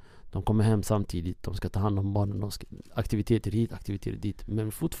mycket. De kommer hem samtidigt. De ska ta hand om barnen. De ska, aktiviteter hit, aktiviteter dit.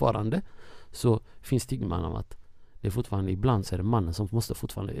 Men fortfarande så finns stigman av att det är fortfarande, ibland så är det mannen som måste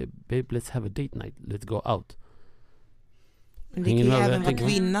fortfarande, babe, let's have a date night. Let's go out. Men det kan ju även vara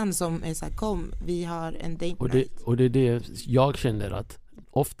kvinnan som är såhär, kom, vi har en date night. Och det är det jag känner att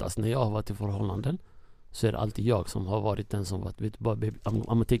oftast när jag har varit i förhållanden så är det alltid jag som har varit den som varit, vet du bara, baby, I'm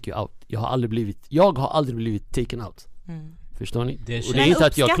gonna take you out. Jag har aldrig blivit taken out. Förstår ni? Det är inte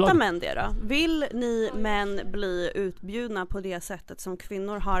att jag uppskattar män det då? Vill ni män bli utbjudna på det sättet som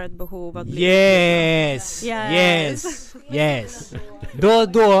kvinnor har ett behov att bli Yes.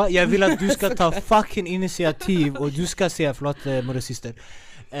 Då, jag vill att du ska ta fucking initiativ och du ska säga, förlåt mor syster.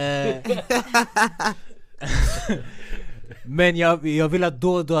 Men jag vill att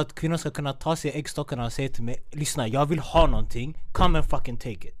då att kvinnor ska kunna ta sig äggstockarna och säga till mig, lyssna, jag vill ha någonting, come and fucking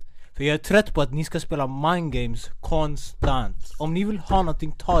take it. För jag är trött på att ni ska spela mind games konstant. Om ni vill ha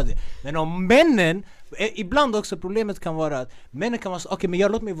någonting, ta det. Men om männen, ibland också problemet kan vara att männen kan vara så, okej,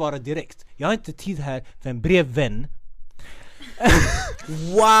 men låt mig vara direkt. Jag har inte tid här för en brevvän.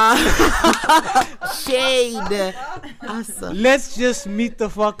 Wow. Shade. Alltså. Let's just meet the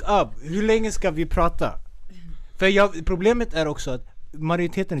fuck up. Hur länge ska vi prata? För problemet är också att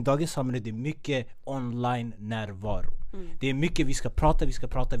majoriteten i dagens samhälle, det är mycket online närvaro. Det är mycket vi ska prata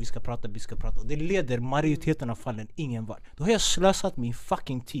och det leder majoriteten av fallen ingen vart. Då har jag slösat min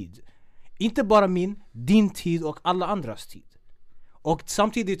fucking tid. Inte bara din tid och alla andras tid. Och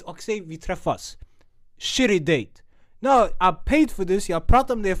samtidigt, och säg vi träffas. Shitty date. No, I paid for this, jag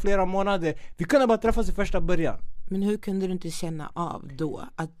pratade om det i flera månader. Vi kunde bara träffas i första början. Men hur kunde du inte känna av då?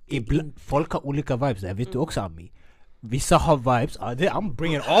 Att folk har olika vibes där, vet du också, Ami? Vissa har vibes, I'm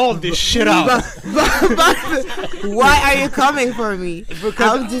bringing all this shit out. Why are you coming for me?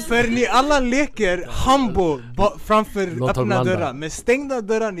 För ni alla leker humble framför öppna dörrar. Men stängda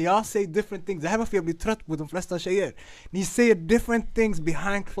dörrar, jag säger different things. Det här är varför jag blir trött på de flesta tjejer. Ni säger different things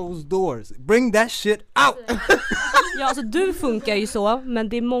behind closed doors. Bring that shit out. Ja, alltså du funkar ju så, men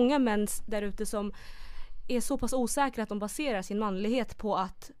det är många män där ute som är så pass osäkra att de baserar sin manlighet på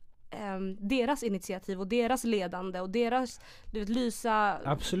att deras initiativ och deras ledande och deras, du vet, lysa.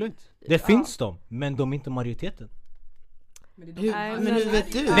 Absolut. Det finns de, men de är inte majoriteten. Men hur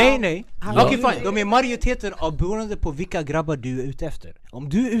vet du? Nej. Okej, fine. De är majoriteten av beroende på vilka grabbar du är ute efter. Om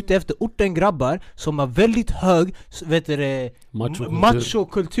du är ute efter orten grabbar som har väldigt hög,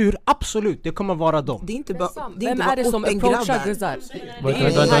 macho-kultur, absolut, det kommer vara dem. Det är inte bara vem är det som approachar Guzar?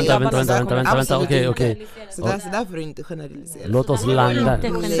 Vänta, okej. Så där får du inte generalisera. Låt oss landa.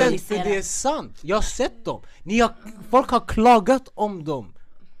 För det är sant, jag har sett dem. Folk har klagat om dem.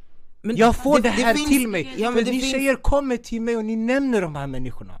 Men jag får det här till mig. Ja, för ni tjejer kommer till mig och ni nämner de här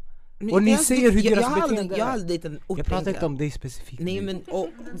människorna. Och ni säger hur deras beteende är. Jag pratar inte om dig specifikt. Nej, men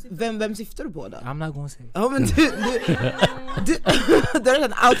vem syftar du på då? I'm not gonna say. Ja, men du har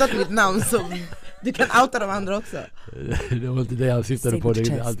redan outat mitt namn, så du kan outa de andra också. Det var inte det jag syftade på, det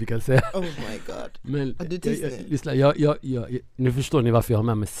är allt vi kan säga. Oh my god. Men lyssna, nu förstår ni varför jag har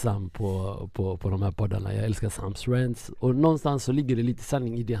med mig Sam på de här poddarna. Jag älskar Sams rants. Och någonstans så ligger det lite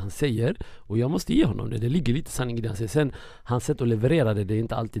sanning i det han säger. Och jag måste ge honom det. Det ligger lite sanning i det han säger. Sen, hans sätt att leverera det är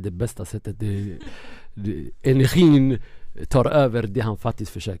inte alltid det bästa sättet. Energin tar över det han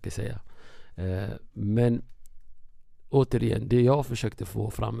faktiskt försöker säga. Men återigen, det jag försökte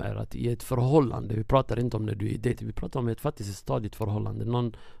få fram är att i ett förhållande, vi pratar inte om när du är i dejt, vi pratar om ett faktiskt stadigt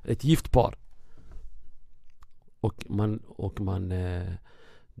förhållande, ett gift par. Och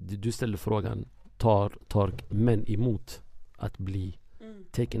du ställer frågan, tar män emot att bli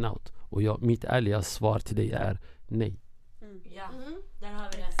taken out? Och mitt ärliga svar till dig är nej. Ja, där har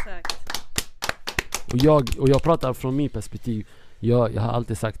vi det. Och jag pratar från min perspektiv. Jag har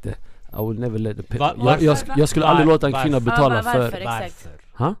alltid sagt det. I will never let jag skulle aldrig låta en kvinna betala för.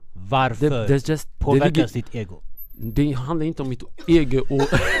 Varför? Påverkas ditt ego? Det handlar inte om mitt ego.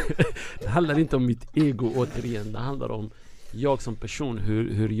 Det handlar inte om mitt ego återigen. Det handlar om jag som person,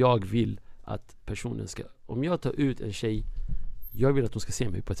 hur jag vill att personen ska. Om jag tar ut en tjej, jag vill att hon ska se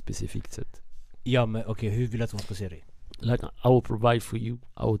mig på ett specifikt sätt. Ja, men okej, hur vill att hon ska se dig? Like, I will provide for you,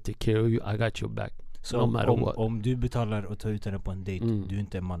 I will take care of you, I got your back. Så om du betalar och tar ut henne på en dejt, du är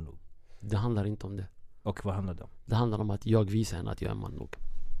inte man nog. Det handlar inte om det. Och vad handlar det om? Det handlar om att jag visar henne att jag är man nog.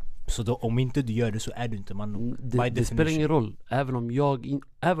 Så då, om inte du gör det så är du inte man nog. Det spelar ingen roll.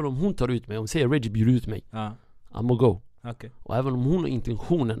 Även om hon tar ut mig, om säger Reggie bjuder ut mig, I'm a go. Okay. Och även om hon har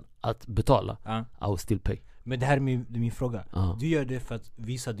intentionen att betala, I will still pay. Men det här är min fråga. Du gör det för att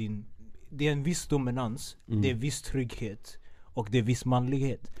visa det är en viss dominans, det är viss trygghet och det är viss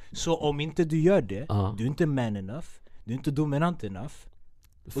manlighet. Så om inte du gör det, du är inte man enough, du är inte dominant enough,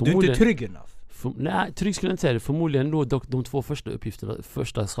 och du är inte trygg enough. Nej, trygg skulle jag inte säga det. Förmodligen då de två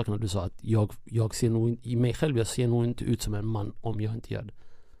första sakerna du sa, att jag ser nog i mig själv, jag ser nog inte ut som en man om jag inte gör det.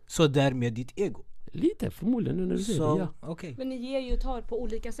 Så därmed ditt ego? Lite, förmodligen nu när du säger det, ja. Okay. Men ni ger ju och tar på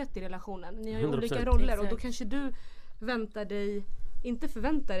olika sätt i relationen. Ni har ju 100%. Olika roller och då kanske du inte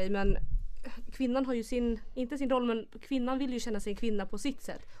förväntar dig, men kvinnan har ju inte sin roll, men kvinnan vill ju känna sig kvinna på sitt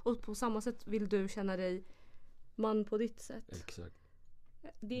sätt. Och på samma sätt vill du känna dig man på ditt sätt. Exakt.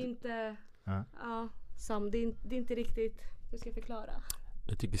 Det är inte... det är inte riktigt... Hur ska jag förklara?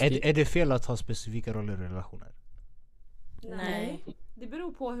 Är det fel att ha specifika roller i relationer? Nej. Det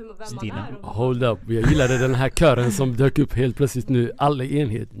beror på vem man är. Hold up, jag gillade den här kören som dök upp helt plötsligt nu. Alla i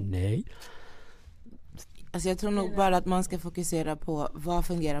enhet, nej. Alltså jag tror nog bara att man ska fokusera på vad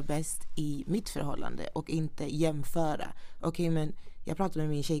fungerar bäst i mitt förhållande och inte jämföra. Okej, men jag pratar med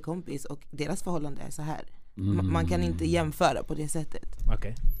min tjejkompis och deras förhållande är så här. Man kan inte jämföra på det sättet.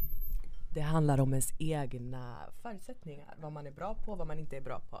 Okej. Det handlar om ens egna förutsättningar. Vad man är bra på, vad man inte är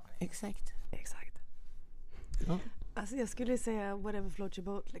bra på. Exakt. Ja. Alltså jag skulle säga whatever floats your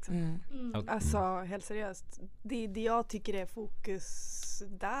boat liksom. Alltså helt seriöst. Det jag tycker är fokus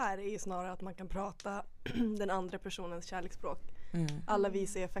där är ju snarare att man kan prata den andra personens kärleksspråk. Alla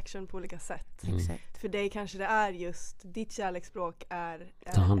visar affection på olika sätt. För dig kanske det är just ditt kärleksspråk är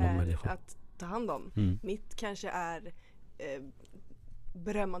att ta hand om. Mitt kanske är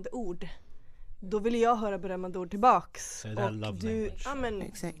berömmande ord. Då vill jag höra berömmande ord tillbaks. Och du,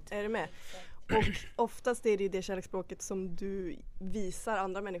 är du med? Och oftast är det det kärleksspråket som du visar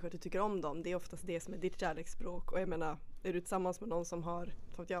andra människor att du tycker om dem. Det är oftast det som är ditt kärleksspråk. Och jag menar, är du tillsammans med någon som har,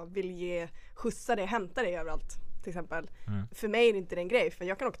 för att jag vill skjutsa dig, hämta dig överallt till exempel. För mig är det inte en grej, för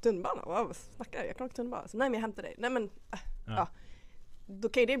jag kan åka tunnelbana. Vad snackar jag kan åka tunnelbana. Så nej, men jag hämtar dig. Nej men, då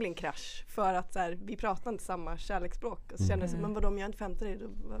kan ju det bli en krasch. För att så här, vi pratar inte samma kärleksspråk. Och så känner jag så, men vadå om jag inte får hämta dig? Då,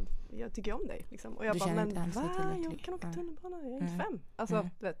 jag tycker om dig. Liksom. Och jag bara, men jag kan åka tunnelbana. Jag är inte 5. Alltså,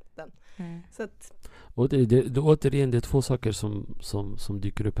 du vet den. Så att... Återigen, det är två saker som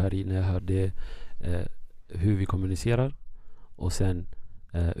dyker upp här i när jag hör det. Hur vi kommunicerar och sen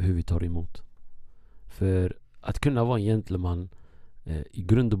hur vi tar emot. För att kunna vara en gentleman i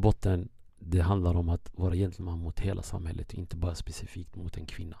grund och botten, det handlar om att vara gentleman mot hela samhället och inte bara specifikt mot en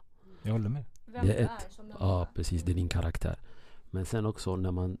kvinna. Jag håller med. Det är precis, det är din karaktär. Men sen också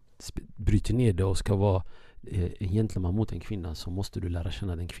när man bryter ner det och ska vara en gentleman mot en kvinna, så måste du lära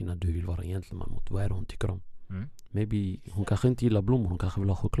känna den kvinna du vill vara en gentleman mot. Vad är det hon tycker om? Maybe hon kanske inte gillar blommor, hon kanske vill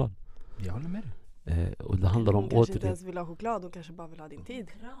ha choklad. Jag håller med dig. Och det handlar om hon kanske inte ens vill ha choklad, hon kanske bara vill ha din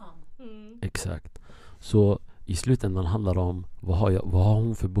tid. Exakt. Så i slutändan handlar det om vad har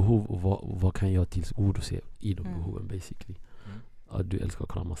hon för behov och vad kan jag tillgodose i de behoven basically. Ja, du älskar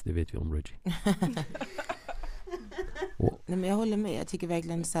att kramas, det vet vi om Reggie. Nej, men jag håller med. Jag tycker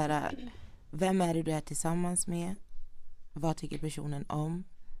verkligen så här, vem är det du är tillsammans med? Vad tycker personen om?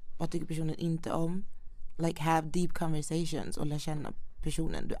 Vad tycker personen inte om? Like have deep conversations och lära känna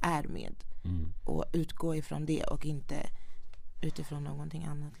personen du är med. Och utgå ifrån det och inte utifrån någonting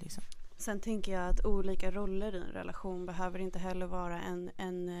annat liksom. Sen tänker jag att olika roller i en relation behöver inte heller vara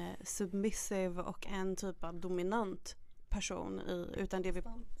en submissive och en typ av dominant person utan det vi... Det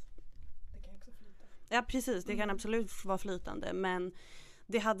kan också flyta. Ja, precis. Det kan absolut vara flytande, men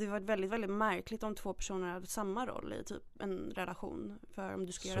det hade varit väldigt, väldigt märkligt om två personer hade samma roll i typ en relation. För om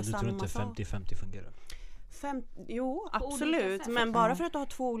du ska göra samma sak. Så du tror inte 50-50 fungerar? Jo, absolut. Men bara för att du har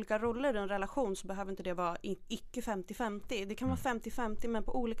två olika roller i en relation så behöver inte det vara icke 50-50. Det kan vara 50-50 men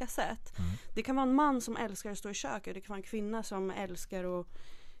på olika sätt. Det kan vara en man som älskar att stå i köket. Det kan vara en kvinna som älskar att,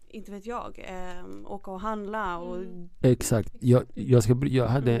 inte vet jag, åka och handla. Och... Exakt. Jag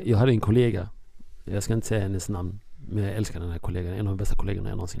hade en kollega. Jag ska inte säga hennes namn, men jag älskar den här kollegan. En av de bästa kollegorna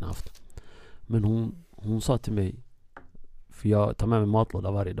jag någonsin haft. Men hon sa till mig, för jag tar med mig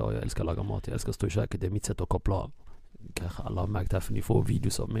matlåda varje dag. Jag älskar att laga mat. Jag älskar att stå i köket. Det är mitt sätt att koppla av. Kanske alla har märkt det här, för ni får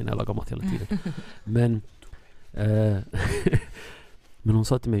videos av mig när jag lagar mat hela tiden. Men hon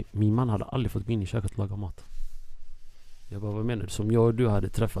sa till mig, min man hade aldrig fått gå in i köket och laga mat. Jag bara, vad menar du? Som jag och du hade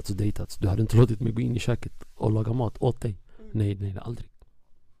träffats och dejtats, du hade inte låtit mig gå in i köket och laga mat åt dig. Nej, aldrig.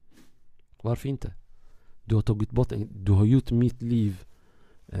 Varför inte? Du har tagit bort du har gjort mitt liv,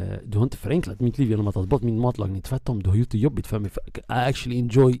 du har inte förenklat mitt liv genom att ta bort min matlagning. Tvärtom, du har gjort det jobbigt för mig. I actually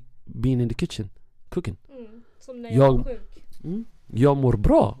enjoy being in the kitchen, cooking. Som när jag var sjuk. Jag mår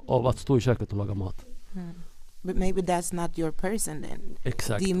bra av att stå i köket och laga mat. But maybe that's not your person then.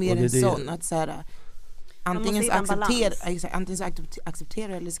 Exakt. Det är mer en sån att såhär, antingen så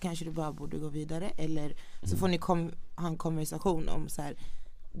acceptera eller så kanske du bara borde gå vidare, eller så får ni ha en konversation om så här: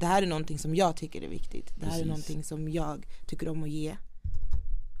 det här är någonting som jag tycker är viktigt. Det här är någonting som jag tycker om att ge.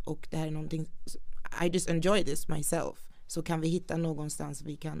 Och det här är någonting, I just enjoy this myself. Så kan vi hitta någonstans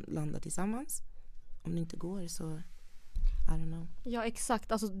vi kan landa tillsammans. Om det inte går så I don't know. Ja,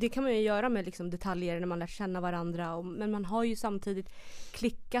 exakt. Alltså, det kan man ju göra med liksom detaljer när man lär känna varandra. Men man har ju samtidigt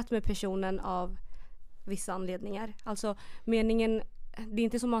klickat med personen av vissa anledningar. Alltså meningen, det är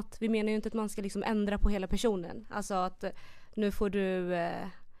inte som att vi menar ju inte att man ska liksom ändra på hela personen. Alltså att nu får du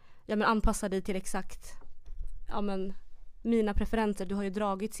anpassa dig till exakt mina preferenser. Du har ju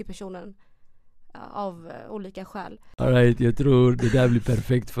dragits i personen av olika skäl. All right, jag tror det där blir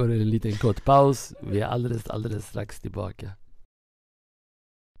perfekt för en liten kort paus. Vi är alldeles strax tillbaka.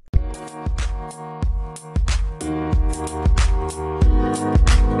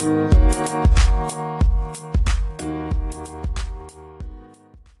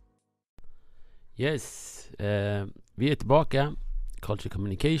 Yes, vi är tillbaka. Culture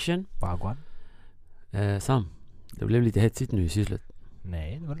Communication. Wagwan. Sam, det blev lite hetsigt nu i sysslet.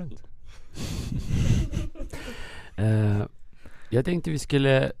 Nej, det var lugnt. Jag tänkte vi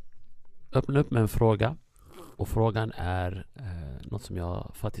skulle öppna upp med en fråga. Och frågan är något som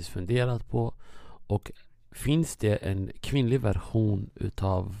jag faktiskt funderat på. Och finns det en kvinnlig version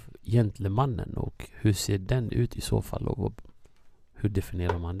utav gentlemannen? Och hur ser den ut i så fall? Och hur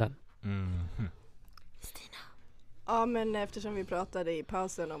definierar man den? Stina. Ja, men eftersom vi pratade i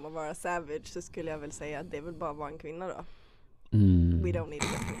pausen om att vara savage så skulle jag väl säga att det vill bara vara en kvinna då. We don't need a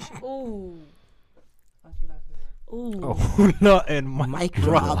definition. Hon la en mic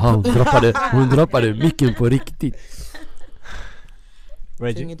drop. Hon droppade micken på riktigt.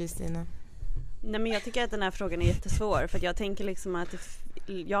 Reggie? Nej, men jag tycker att den här frågan är jättesvår, för att jag tänker liksom att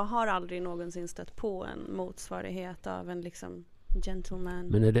jag har aldrig någonsin stött på en motsvarighet av en liksom gentleman.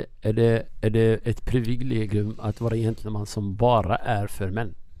 Men är det ett privilegium att vara gentleman som bara är för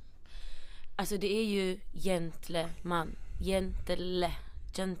män? Alltså det är ju gentleman,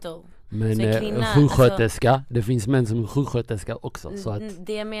 gentle. Men sjuksköterska, alltså, det finns män som är sjuksköterska också, så att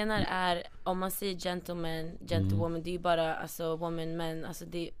det jag menar är, om man säger gentleman, gentlewoman, det är ju bara alltså woman, men alltså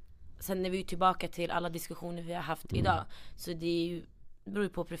det, sen är vi ju tillbaka till alla diskussioner vi har haft idag, så det är ju, beror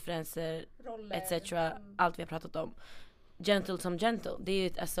på preferenser, etc, allt vi har pratat om. Gentle som gentle, det är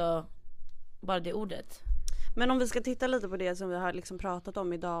ju alltså bara det ordet. Men om vi ska titta lite på det som vi har liksom pratat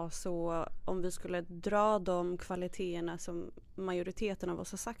om idag, så om vi skulle dra de kvaliteterna som majoriteten av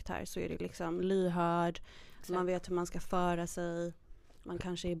oss har sagt här, så är det liksom lyhörd, man vet hur man ska föra sig, man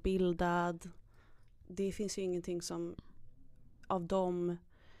kanske är bildad. Det finns ju ingenting som av de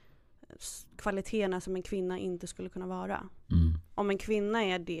kvaliteterna som en kvinna inte skulle kunna vara. Om en kvinna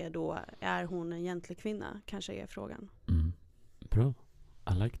är det, då är hon en egentlig kvinna, kanske är frågan. Bra,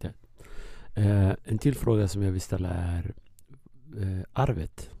 I like that. En till fråga som jag vill ställa är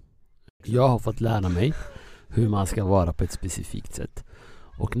arvet. Jag har fått lära mig hur man ska vara på ett specifikt sätt.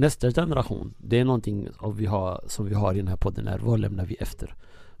 Och nästa generation, det är någonting som vi har i den här podden, är vad lämnar vi efter?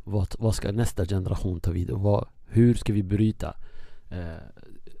 Vad ska nästa generation ta vid? Och hur ska vi bryta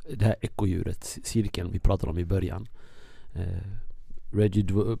det här ekodjuret, cirkeln vi pratade om i början? Reggie,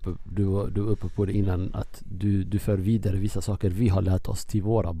 du var uppe på det innan, att du för vidare vissa saker vi har lärt oss till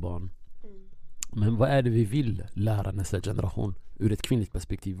våra barn. Men vad är det vi vill lära nästa generation ur ett kvinnligt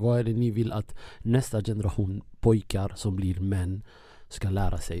perspektiv? Vad är det ni vill att nästa generation pojkar som blir män ska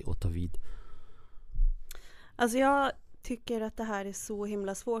lära sig och ta vid? Alltså jag tycker att det här är så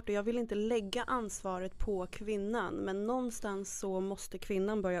himla svårt, och jag vill inte lägga ansvaret på kvinnan, men någonstans så måste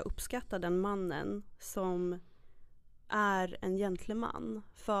kvinnan börja uppskatta den mannen som är en gentleman,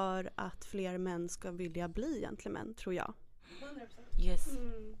 för att fler män ska vilja bli gentleman, tror jag. Yes.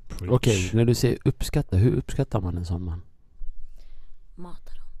 Okej, när du säger uppskatta, hur uppskattar man en sån man?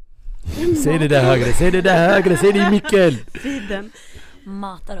 Mata dem. Säg det där högre, säg det i micken. Tiden.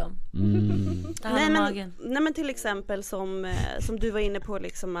 Mata dem. Nej men till exempel som du var inne på,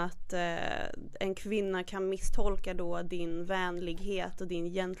 liksom att en kvinna kan misstolka då din vänlighet och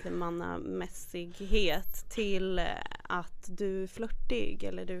din gentlemannamässighet till att du är flörtig,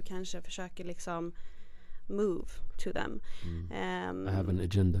 eller du kanske försöker liksom move to them. I have an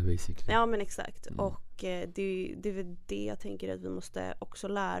agenda basically. Ja, men exakt. Och det är väl det jag tänker, att vi måste också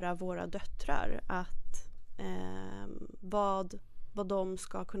lära våra döttrar att vad de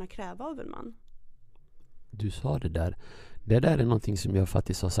ska kunna kräva av en man. Du sa det där. Det där är någonting som jag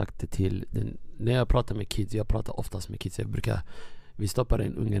faktiskt har sagt det till när jag pratar med kids. Jag pratar oftast med kids. Vi stoppade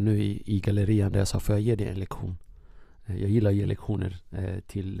en unge nu i gallerian där jag sa, får jag ge dig en lektion? Jag gillar att ge lektioner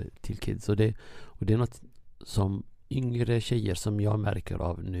till kids. Och det är något som yngre tjejer som jag märker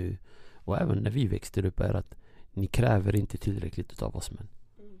av nu, och även när vi växte upp, är att ni kräver inte tillräckligt av oss män.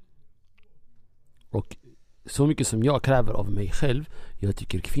 Och så mycket som jag kräver av mig själv, jag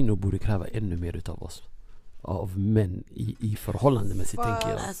tycker kvinnor borde kräva ännu mer utav oss. Av män i förhållande med sig, tänker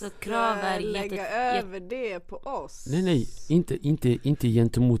jag. Alltså krav är lägga över det på oss. Nej, inte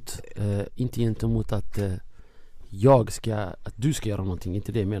gentemot att att du ska göra någonting,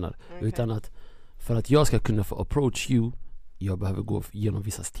 inte det jag menar. Okay. Utan att för att jag ska kunna få approach you, jag behöver gå genom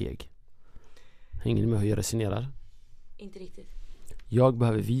vissa steg. Hänger ni med hur jag resonerar? Inte riktigt. Jag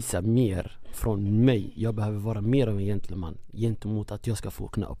behöver visa mer från mig. Jag behöver vara mer av en gentleman gentemot att jag ska få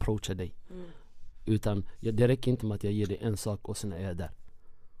kunna approacha dig. Utan det räcker inte med att jag ger dig en sak och sen är jag där.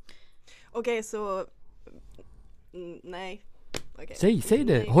 Okej, så nej. Säg det.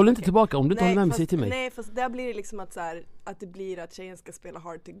 Nej, håll inte tillbaka. Om du inte håller med mig, säg till mig. Nej, fast där blir det liksom att det blir att tjejen ska spela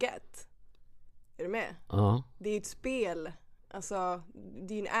hard to get. Är du med? Ja. Det är ett spel. Alltså,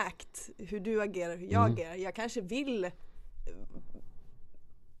 det är en act. Hur du agerar, hur jag agerar. Jag kanske vill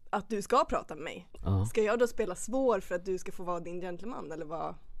att du ska prata med mig. Ska jag då spela svår för att du ska få vara din gentleman? Eller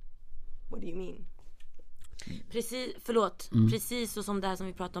vad? What do you mean? Precis så som det här som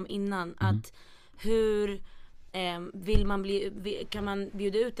vi pratade om innan. Att hur kan man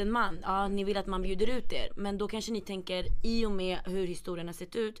bjuda ut en man? Ja, ni vill att man bjuder ut er. Men då kanske ni tänker, i och med hur historien har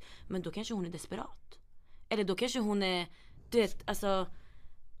sett ut, men då kanske hon är desperat. Eller då kanske hon är, du vet, alltså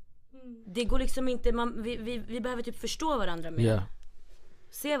det går liksom inte, vi behöver typ förstå varandra mer.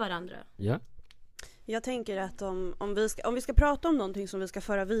 Se varandra. Jag tänker att om vi ska prata om någonting som vi ska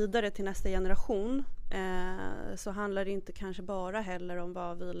föra vidare till nästa generation, så handlar det inte kanske bara heller om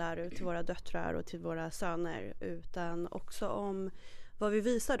vad vi lär ut till våra döttrar och till våra söner, utan också om vad vi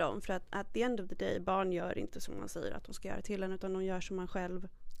visar dem. För att at the end of the day, barn gör inte som man säger att de ska göra till en, utan de gör som man själv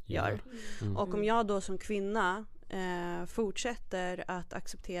gör. Och om jag då som kvinna fortsätter att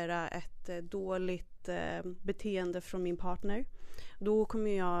acceptera ett dåligt beteende från min partner, då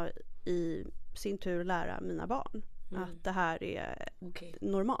kommer jag i sin tur lära mina barn att det här är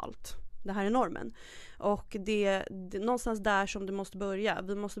normalt. Det här är normen. Och det är någonstans där som det måste börja.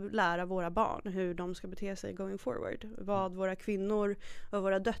 Vi måste lära våra barn hur de ska bete sig going forward. Vad våra kvinnor och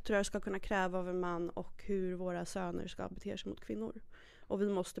våra döttrar ska kunna kräva av en man, och hur våra söner ska bete sig mot kvinnor. Och vi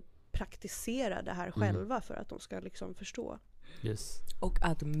måste praktisera det här själva för att de ska liksom förstå. Och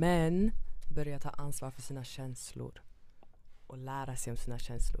att män börjar ta ansvar för sina känslor och lära sig om sina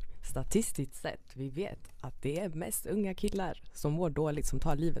känslor. Statistiskt sett, vi vet att det är mest unga killar som mår dåligt, som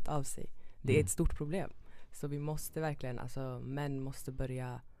tar livet av sig. Det är ett stort problem. Så vi måste verkligen, alltså män måste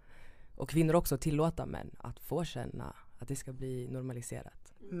börja, och kvinnor också, tillåta män att få känna att det ska bli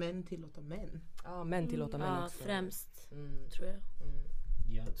normaliserat. Män tillåta män? Ja, män tillåta män också. Främst, tror jag.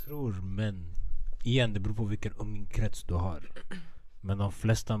 Jag tror män, igen det beror på vilken umgängeskrets du har. Men de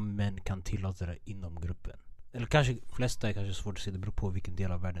flesta män kan tillåta det inom gruppen. Eller kanske, flesta är kanske svårt att se, det beror på vilken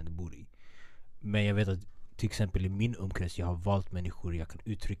del av världen du bor i. Men jag vet att till exempel i min omkrets, jag har valt människor jag kan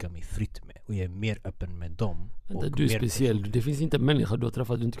uttrycka mig fritt med. Och jag är mer öppen med dem. Du är speciell. Det finns inte en människa du har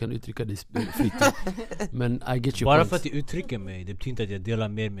träffat du inte kan uttrycka dig fritt. Men I get your bara point. för att jag uttrycker mig, det betyder inte att jag delar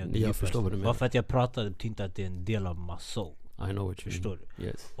mer med det. Jag förstår vad du menar. Bara för att jag pratar, det betyder inte att det är en del av my soul. I know what you förstår du?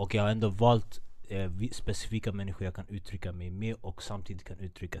 Yes. Och jag har ändå valt specifika människor jag kan uttrycka mig med och samtidigt kan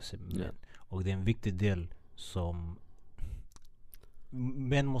uttrycka sig med. Yeah. Och det är en viktig del som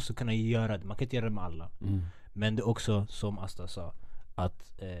män måste kunna göra det. Man kan inte göra det med alla. Men det är också, som Asta sa,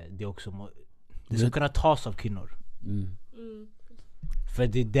 att det också det ska kunna tas av kvinnor. För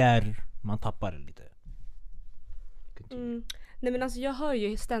det är där man tappar det lite. Nej men alltså jag hör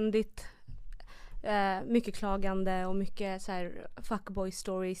ju ständigt mycket klagande och mycket så här fuckboy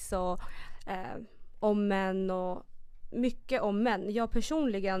stories och om män och mycket om män. Jag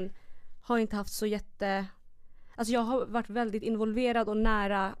personligen har inte haft så alltså jag har varit väldigt involverad och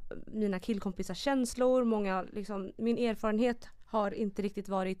nära mina killkompisars känslor. Många, liksom, min erfarenhet har inte riktigt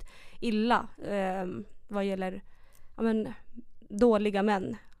varit illa vad gäller dåliga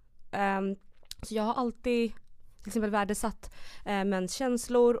män. Så jag har alltid till exempel värdesatt mäns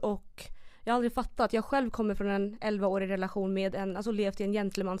känslor, och jag har aldrig fattat. Jag själv kommer från en 11-årig relation med alltså levt i en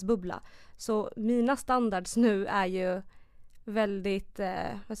gentlemansbubbla. Så mina standards nu är ju väldigt,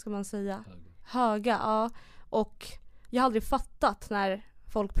 vad ska man säga? Höga, ja. Och jag har aldrig fattat när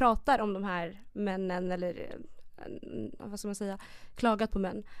folk pratar om de här männen eller vad ska man säga, klagat på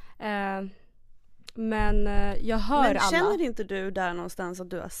män. Men jag hör Men alla. känner inte du där någonstans att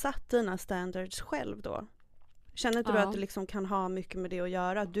du har satt dina standards själv då? Känner inte du att det liksom kan ha mycket med det att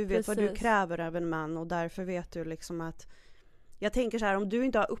göra? Att du vet vad du kräver av en man och därför vet du liksom att... Jag tänker så här, om du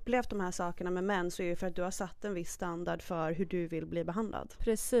inte har upplevt de här sakerna med män så är det för att du har satt en viss standard för hur du vill bli behandlad.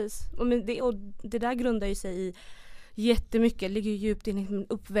 Precis. Och det där grundar ju sig i jättemycket, ligger djupt i en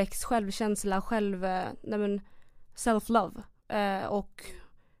uppväxt, självkänsla, self-love. Och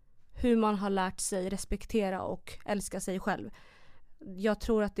hur man har lärt sig respektera och älska sig själv. Jag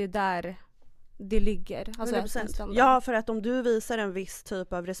tror att det är där det ligger. Alltså ja, för att om du visar en viss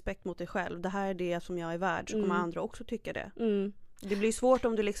typ av respekt mot dig själv, det här är det som jag är värd, så kommer andra också tycka det. Det blir svårt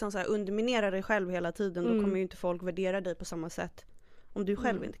om du liksom så här underminerar dig själv hela tiden, då kommer ju inte folk värdera dig på samma sätt. Om du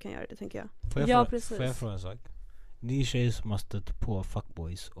själv inte kan göra det, tänker jag. Får jag fråga en sak? Ni tjejer som har stött på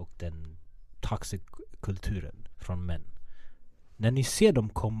fuckboys och den toxic kulturen från män. När ni ser dem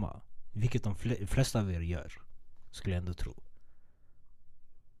komma, vilket de flesta av er gör, skulle jag ändå tro.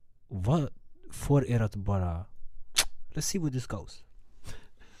 Vad får er att bara let's see where this goes?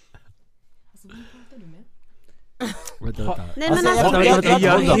 Alltså, vad pratar du med? Nej men alltså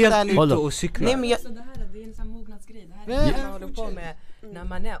jag är helt ute och cyklar. Nej men det är en sån mognadsgrej. Det här är det man håller på med när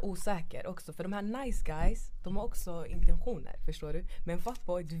man är osäker också. För de här nice guys, de har också intentioner, förstår du? Men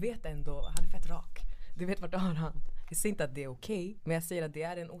fuckboy, du vet ändå, han är fett rak. Du vet vart du har han. Jag säger inte att det är okej, men jag säger att det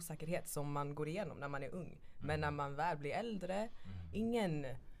är en osäkerhet som man går igenom när man är ung. Men när man väl blir äldre, ingen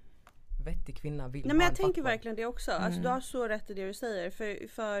vettig kvinna vill. Nej men jag tänker verkligen det också. Alltså du har så rätt i det du säger.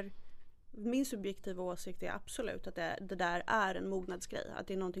 För min subjektiva åsikt är absolut att det där är en mognadsgrej. Att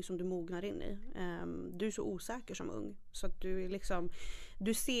det är någonting som du mognar in i. Du är så osäker som ung. Så att du liksom,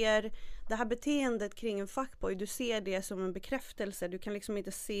 du ser det här beteendet kring en fuckboy, du ser det som en bekräftelse. Du kan liksom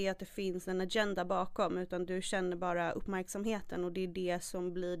inte se att det finns en agenda bakom, utan du känner bara uppmärksamheten, och det är det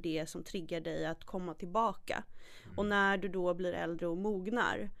som blir det som triggar dig att komma tillbaka. Och när du då blir äldre och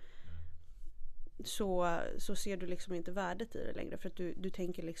mognar, så ser du liksom inte värdet i det längre, för att du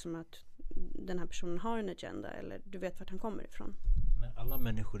tänker liksom att den här personen har en agenda, eller du vet vart han kommer ifrån. Men alla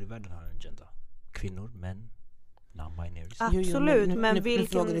människor i världen har en agenda. Kvinnor, män, non-binaries. Absolut, men vilken... Nu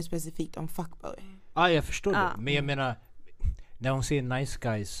frågar du specifikt om fuckboy. Jag förstår det. Men jag menar, när hon säger nice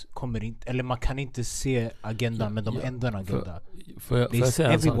guys kommer inte, eller man kan inte se agendan, men de ändrar en agenda. Får jag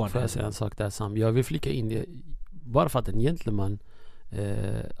säga en sak där, Sam? Jag vill flika in det. Bara för att en gentleman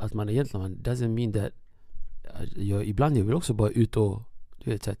att man är gentleman doesn't mean that ibland jag vill också bara ut och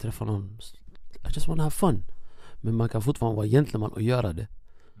du vet, träffa någon. I just wanna have fun. Men man kan fortfarande vara gentleman och göra det.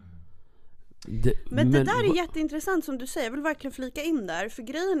 Men det där är jätteintressant som du säger. Jag vill verkligen flika in där. För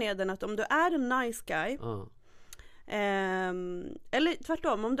grejen är den att om du är en nice guy eller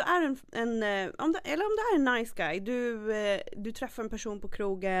tvärtom, om du är om du är en nice guy, du träffar en person på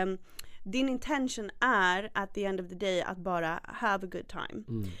krogen, din intention är at the end of the day att bara have a good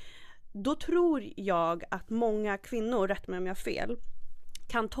time. Då tror jag att många kvinnor, rätt mig om jag har fel,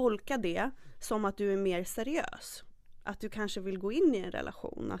 kan tolka det som att du är mer seriös. Att du kanske vill gå in i en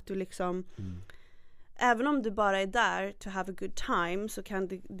relation. Att du liksom även om du bara är där to have a good time, så kan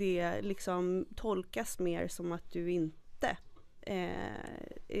det liksom tolkas mer som att du inte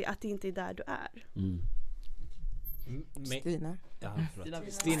att det inte är där du är.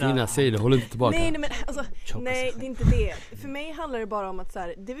 Stina säger det, håll inte tillbaka. Nej men alltså, nej det är inte det. För mig handlar det bara om att så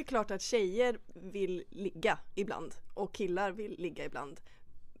här, det är väl klart att tjejer vill ligga ibland och killar vill ligga ibland.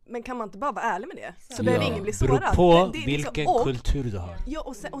 Men kan man inte bara vara ärlig med det? Så behöver ingen bli sårad. Beror på det vilken liksom, kultur du har.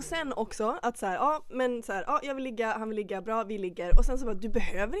 Ja, och sen också att så här, jag vill ligga, han vill ligga, bra, vi ligger. Och sen så bara, du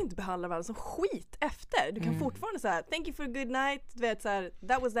behöver inte behandla varandra som skit efter. Du kan fortfarande så här, thank you for a good night, du vet så här,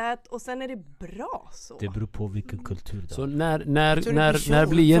 that was that. Och sen är det bra så. Det beror på vilken kultur du har. Så när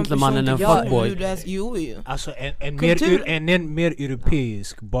blir gentlemannen en fuckboy? Alltså en mer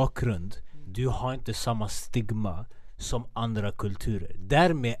europeisk bakgrund, du har inte samma stigma som andra kulturer.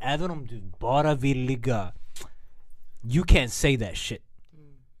 Därmed, även om du bara vill ligga, you can't say that shit.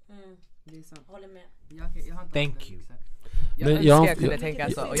 Det är sant. Håller med. Thank you. Jag önskar jag kunde tänka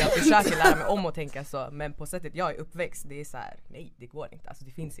så, och jag försöker lära mig om att tänka så, men på sättet jag är uppväxt, det är så här, nej det går inte, alltså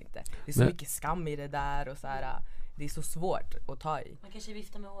det finns inte. Det är så mycket skam i det där och så här, det är så svårt att ta i. Man kanske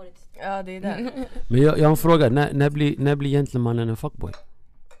viftar med håret. Ja, det är det. Men jag har en fråga, när blir gentlemannen en fuckboy?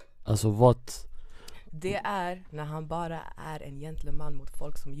 Alltså vad? Det är när han bara är en gentleman mot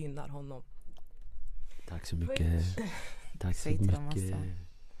folk som gynnar honom. Tack så mycket. Tack så mycket.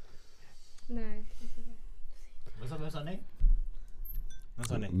 Nej. Vad sa nej?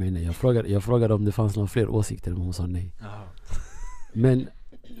 Men jag frågade om det fanns några fler åsikter, men hon sa nej. Aha. Men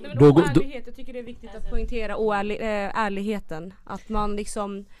ärlighet. Jag tycker det är viktigt att poängtera ärligheten. Att man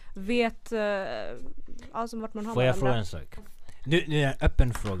liksom vet alltså vart man har. Får jag fråga en sak? Nu är det en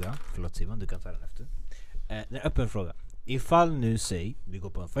öppen fråga. Förlåt Simon, du kan ta den efter. Det är en öppen fråga. Ifall nu säg, vi går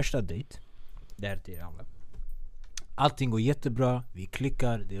på en första dejt. Det här till alla. Allting går jättebra, vi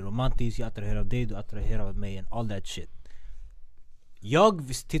klickar, det är romantiskt, jag attraherar av dig, du attraherar av mig and all that shit.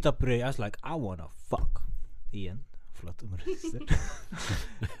 Jag tittar på dig, jag är like, I wanna fuck. Igen, förlåt om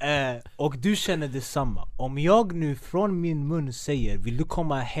och du känner detsamma. Om jag nu från min mun säger, vill du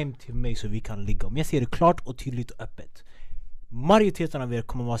komma hem till mig så vi kan ligga? Om jag säger det klart och tydligt och öppet, majoriteten av er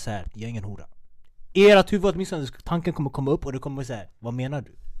kommer vara så här: jag är ingen hora. I ert huvud åtminstone tanken kommer komma upp och det kommer så här: vad menar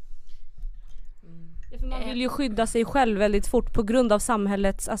du? Ja, för man vill ju skydda sig själv väldigt fort på grund av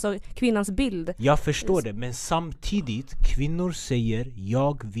samhällets, alltså kvinnans bild. Jag förstår det, men samtidigt kvinnor säger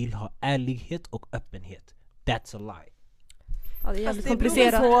jag vill ha ärlighet och öppenhet. That's a lie. Ja, det är jävligt det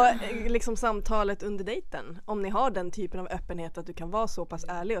komplicerat. beror på liksom samtalet under dejten. Om ni har den typen av öppenhet att du kan vara så pass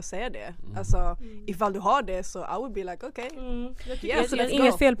ärlig och säga det. Alltså ifall du har det så I would be like okay. Jag tycker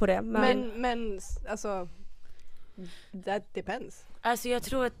inget fel på det. Men alltså that depends. Alltså jag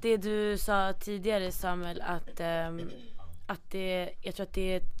tror att det du sa tidigare Samuel, att jag tror att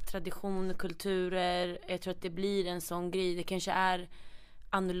det är tradition, kulturer, jag tror att det blir en sån grej. Det kanske är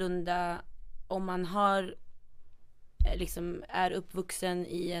annorlunda om man har liksom är uppvuxen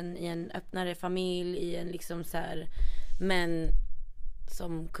i en öppnare familj, i en liksom så här, men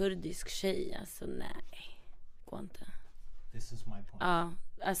som kurdisk tjej, alltså nej, går inte. This is my point. Ja,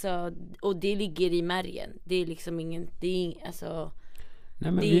 alltså, och det ligger i märgen. Det är liksom ingen, det är alltså.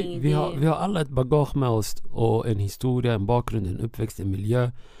 Nej, men vi har alla ett bagage med oss och en historia, en bakgrund, en uppväxt, en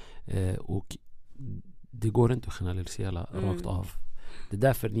miljö, och det går inte att generalisera rakt av. Det är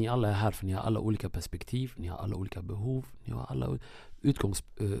därför ni alla är här, för ni har alla olika perspektiv, ni har alla olika behov, ni har alla utgångs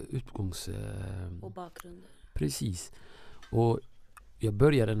och bakgrunder. Precis. Och jag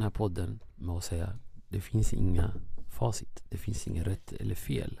börjar den här podden med att säga: det finns inga facit, det finns inget rätt eller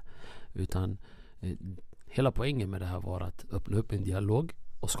fel, utan hela poängen med det här var att öppna upp en dialog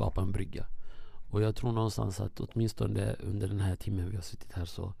och skapa en brygga. Och jag tror någonstans att åtminstone under den här timmen vi har suttit här,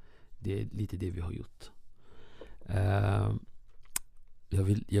 så det är lite det vi har gjort.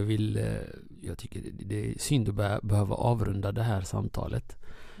 Jag tycker det är synd att behöva avrunda det här samtalet,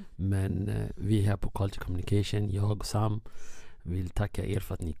 men vi är här på Culture Communication. Jag och Sam vill tacka er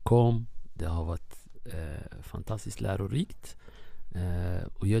för att ni kom. Det har varit fantastiskt lärorikt,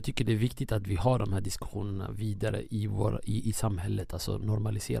 och jag tycker det är viktigt att vi har de här diskussionerna vidare i samhället, alltså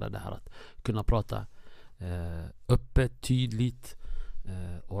normalisera det här, att kunna prata öppet, tydligt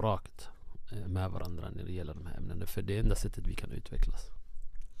och rakt med varandra när det gäller de här ämnena, för det är enda sättet vi kan utvecklas.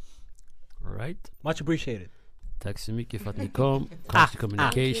 All right? Much appreciated. Tack så mycket för att ni kom. Culture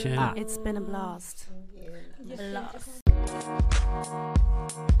Communication. It's been a blast. A blast.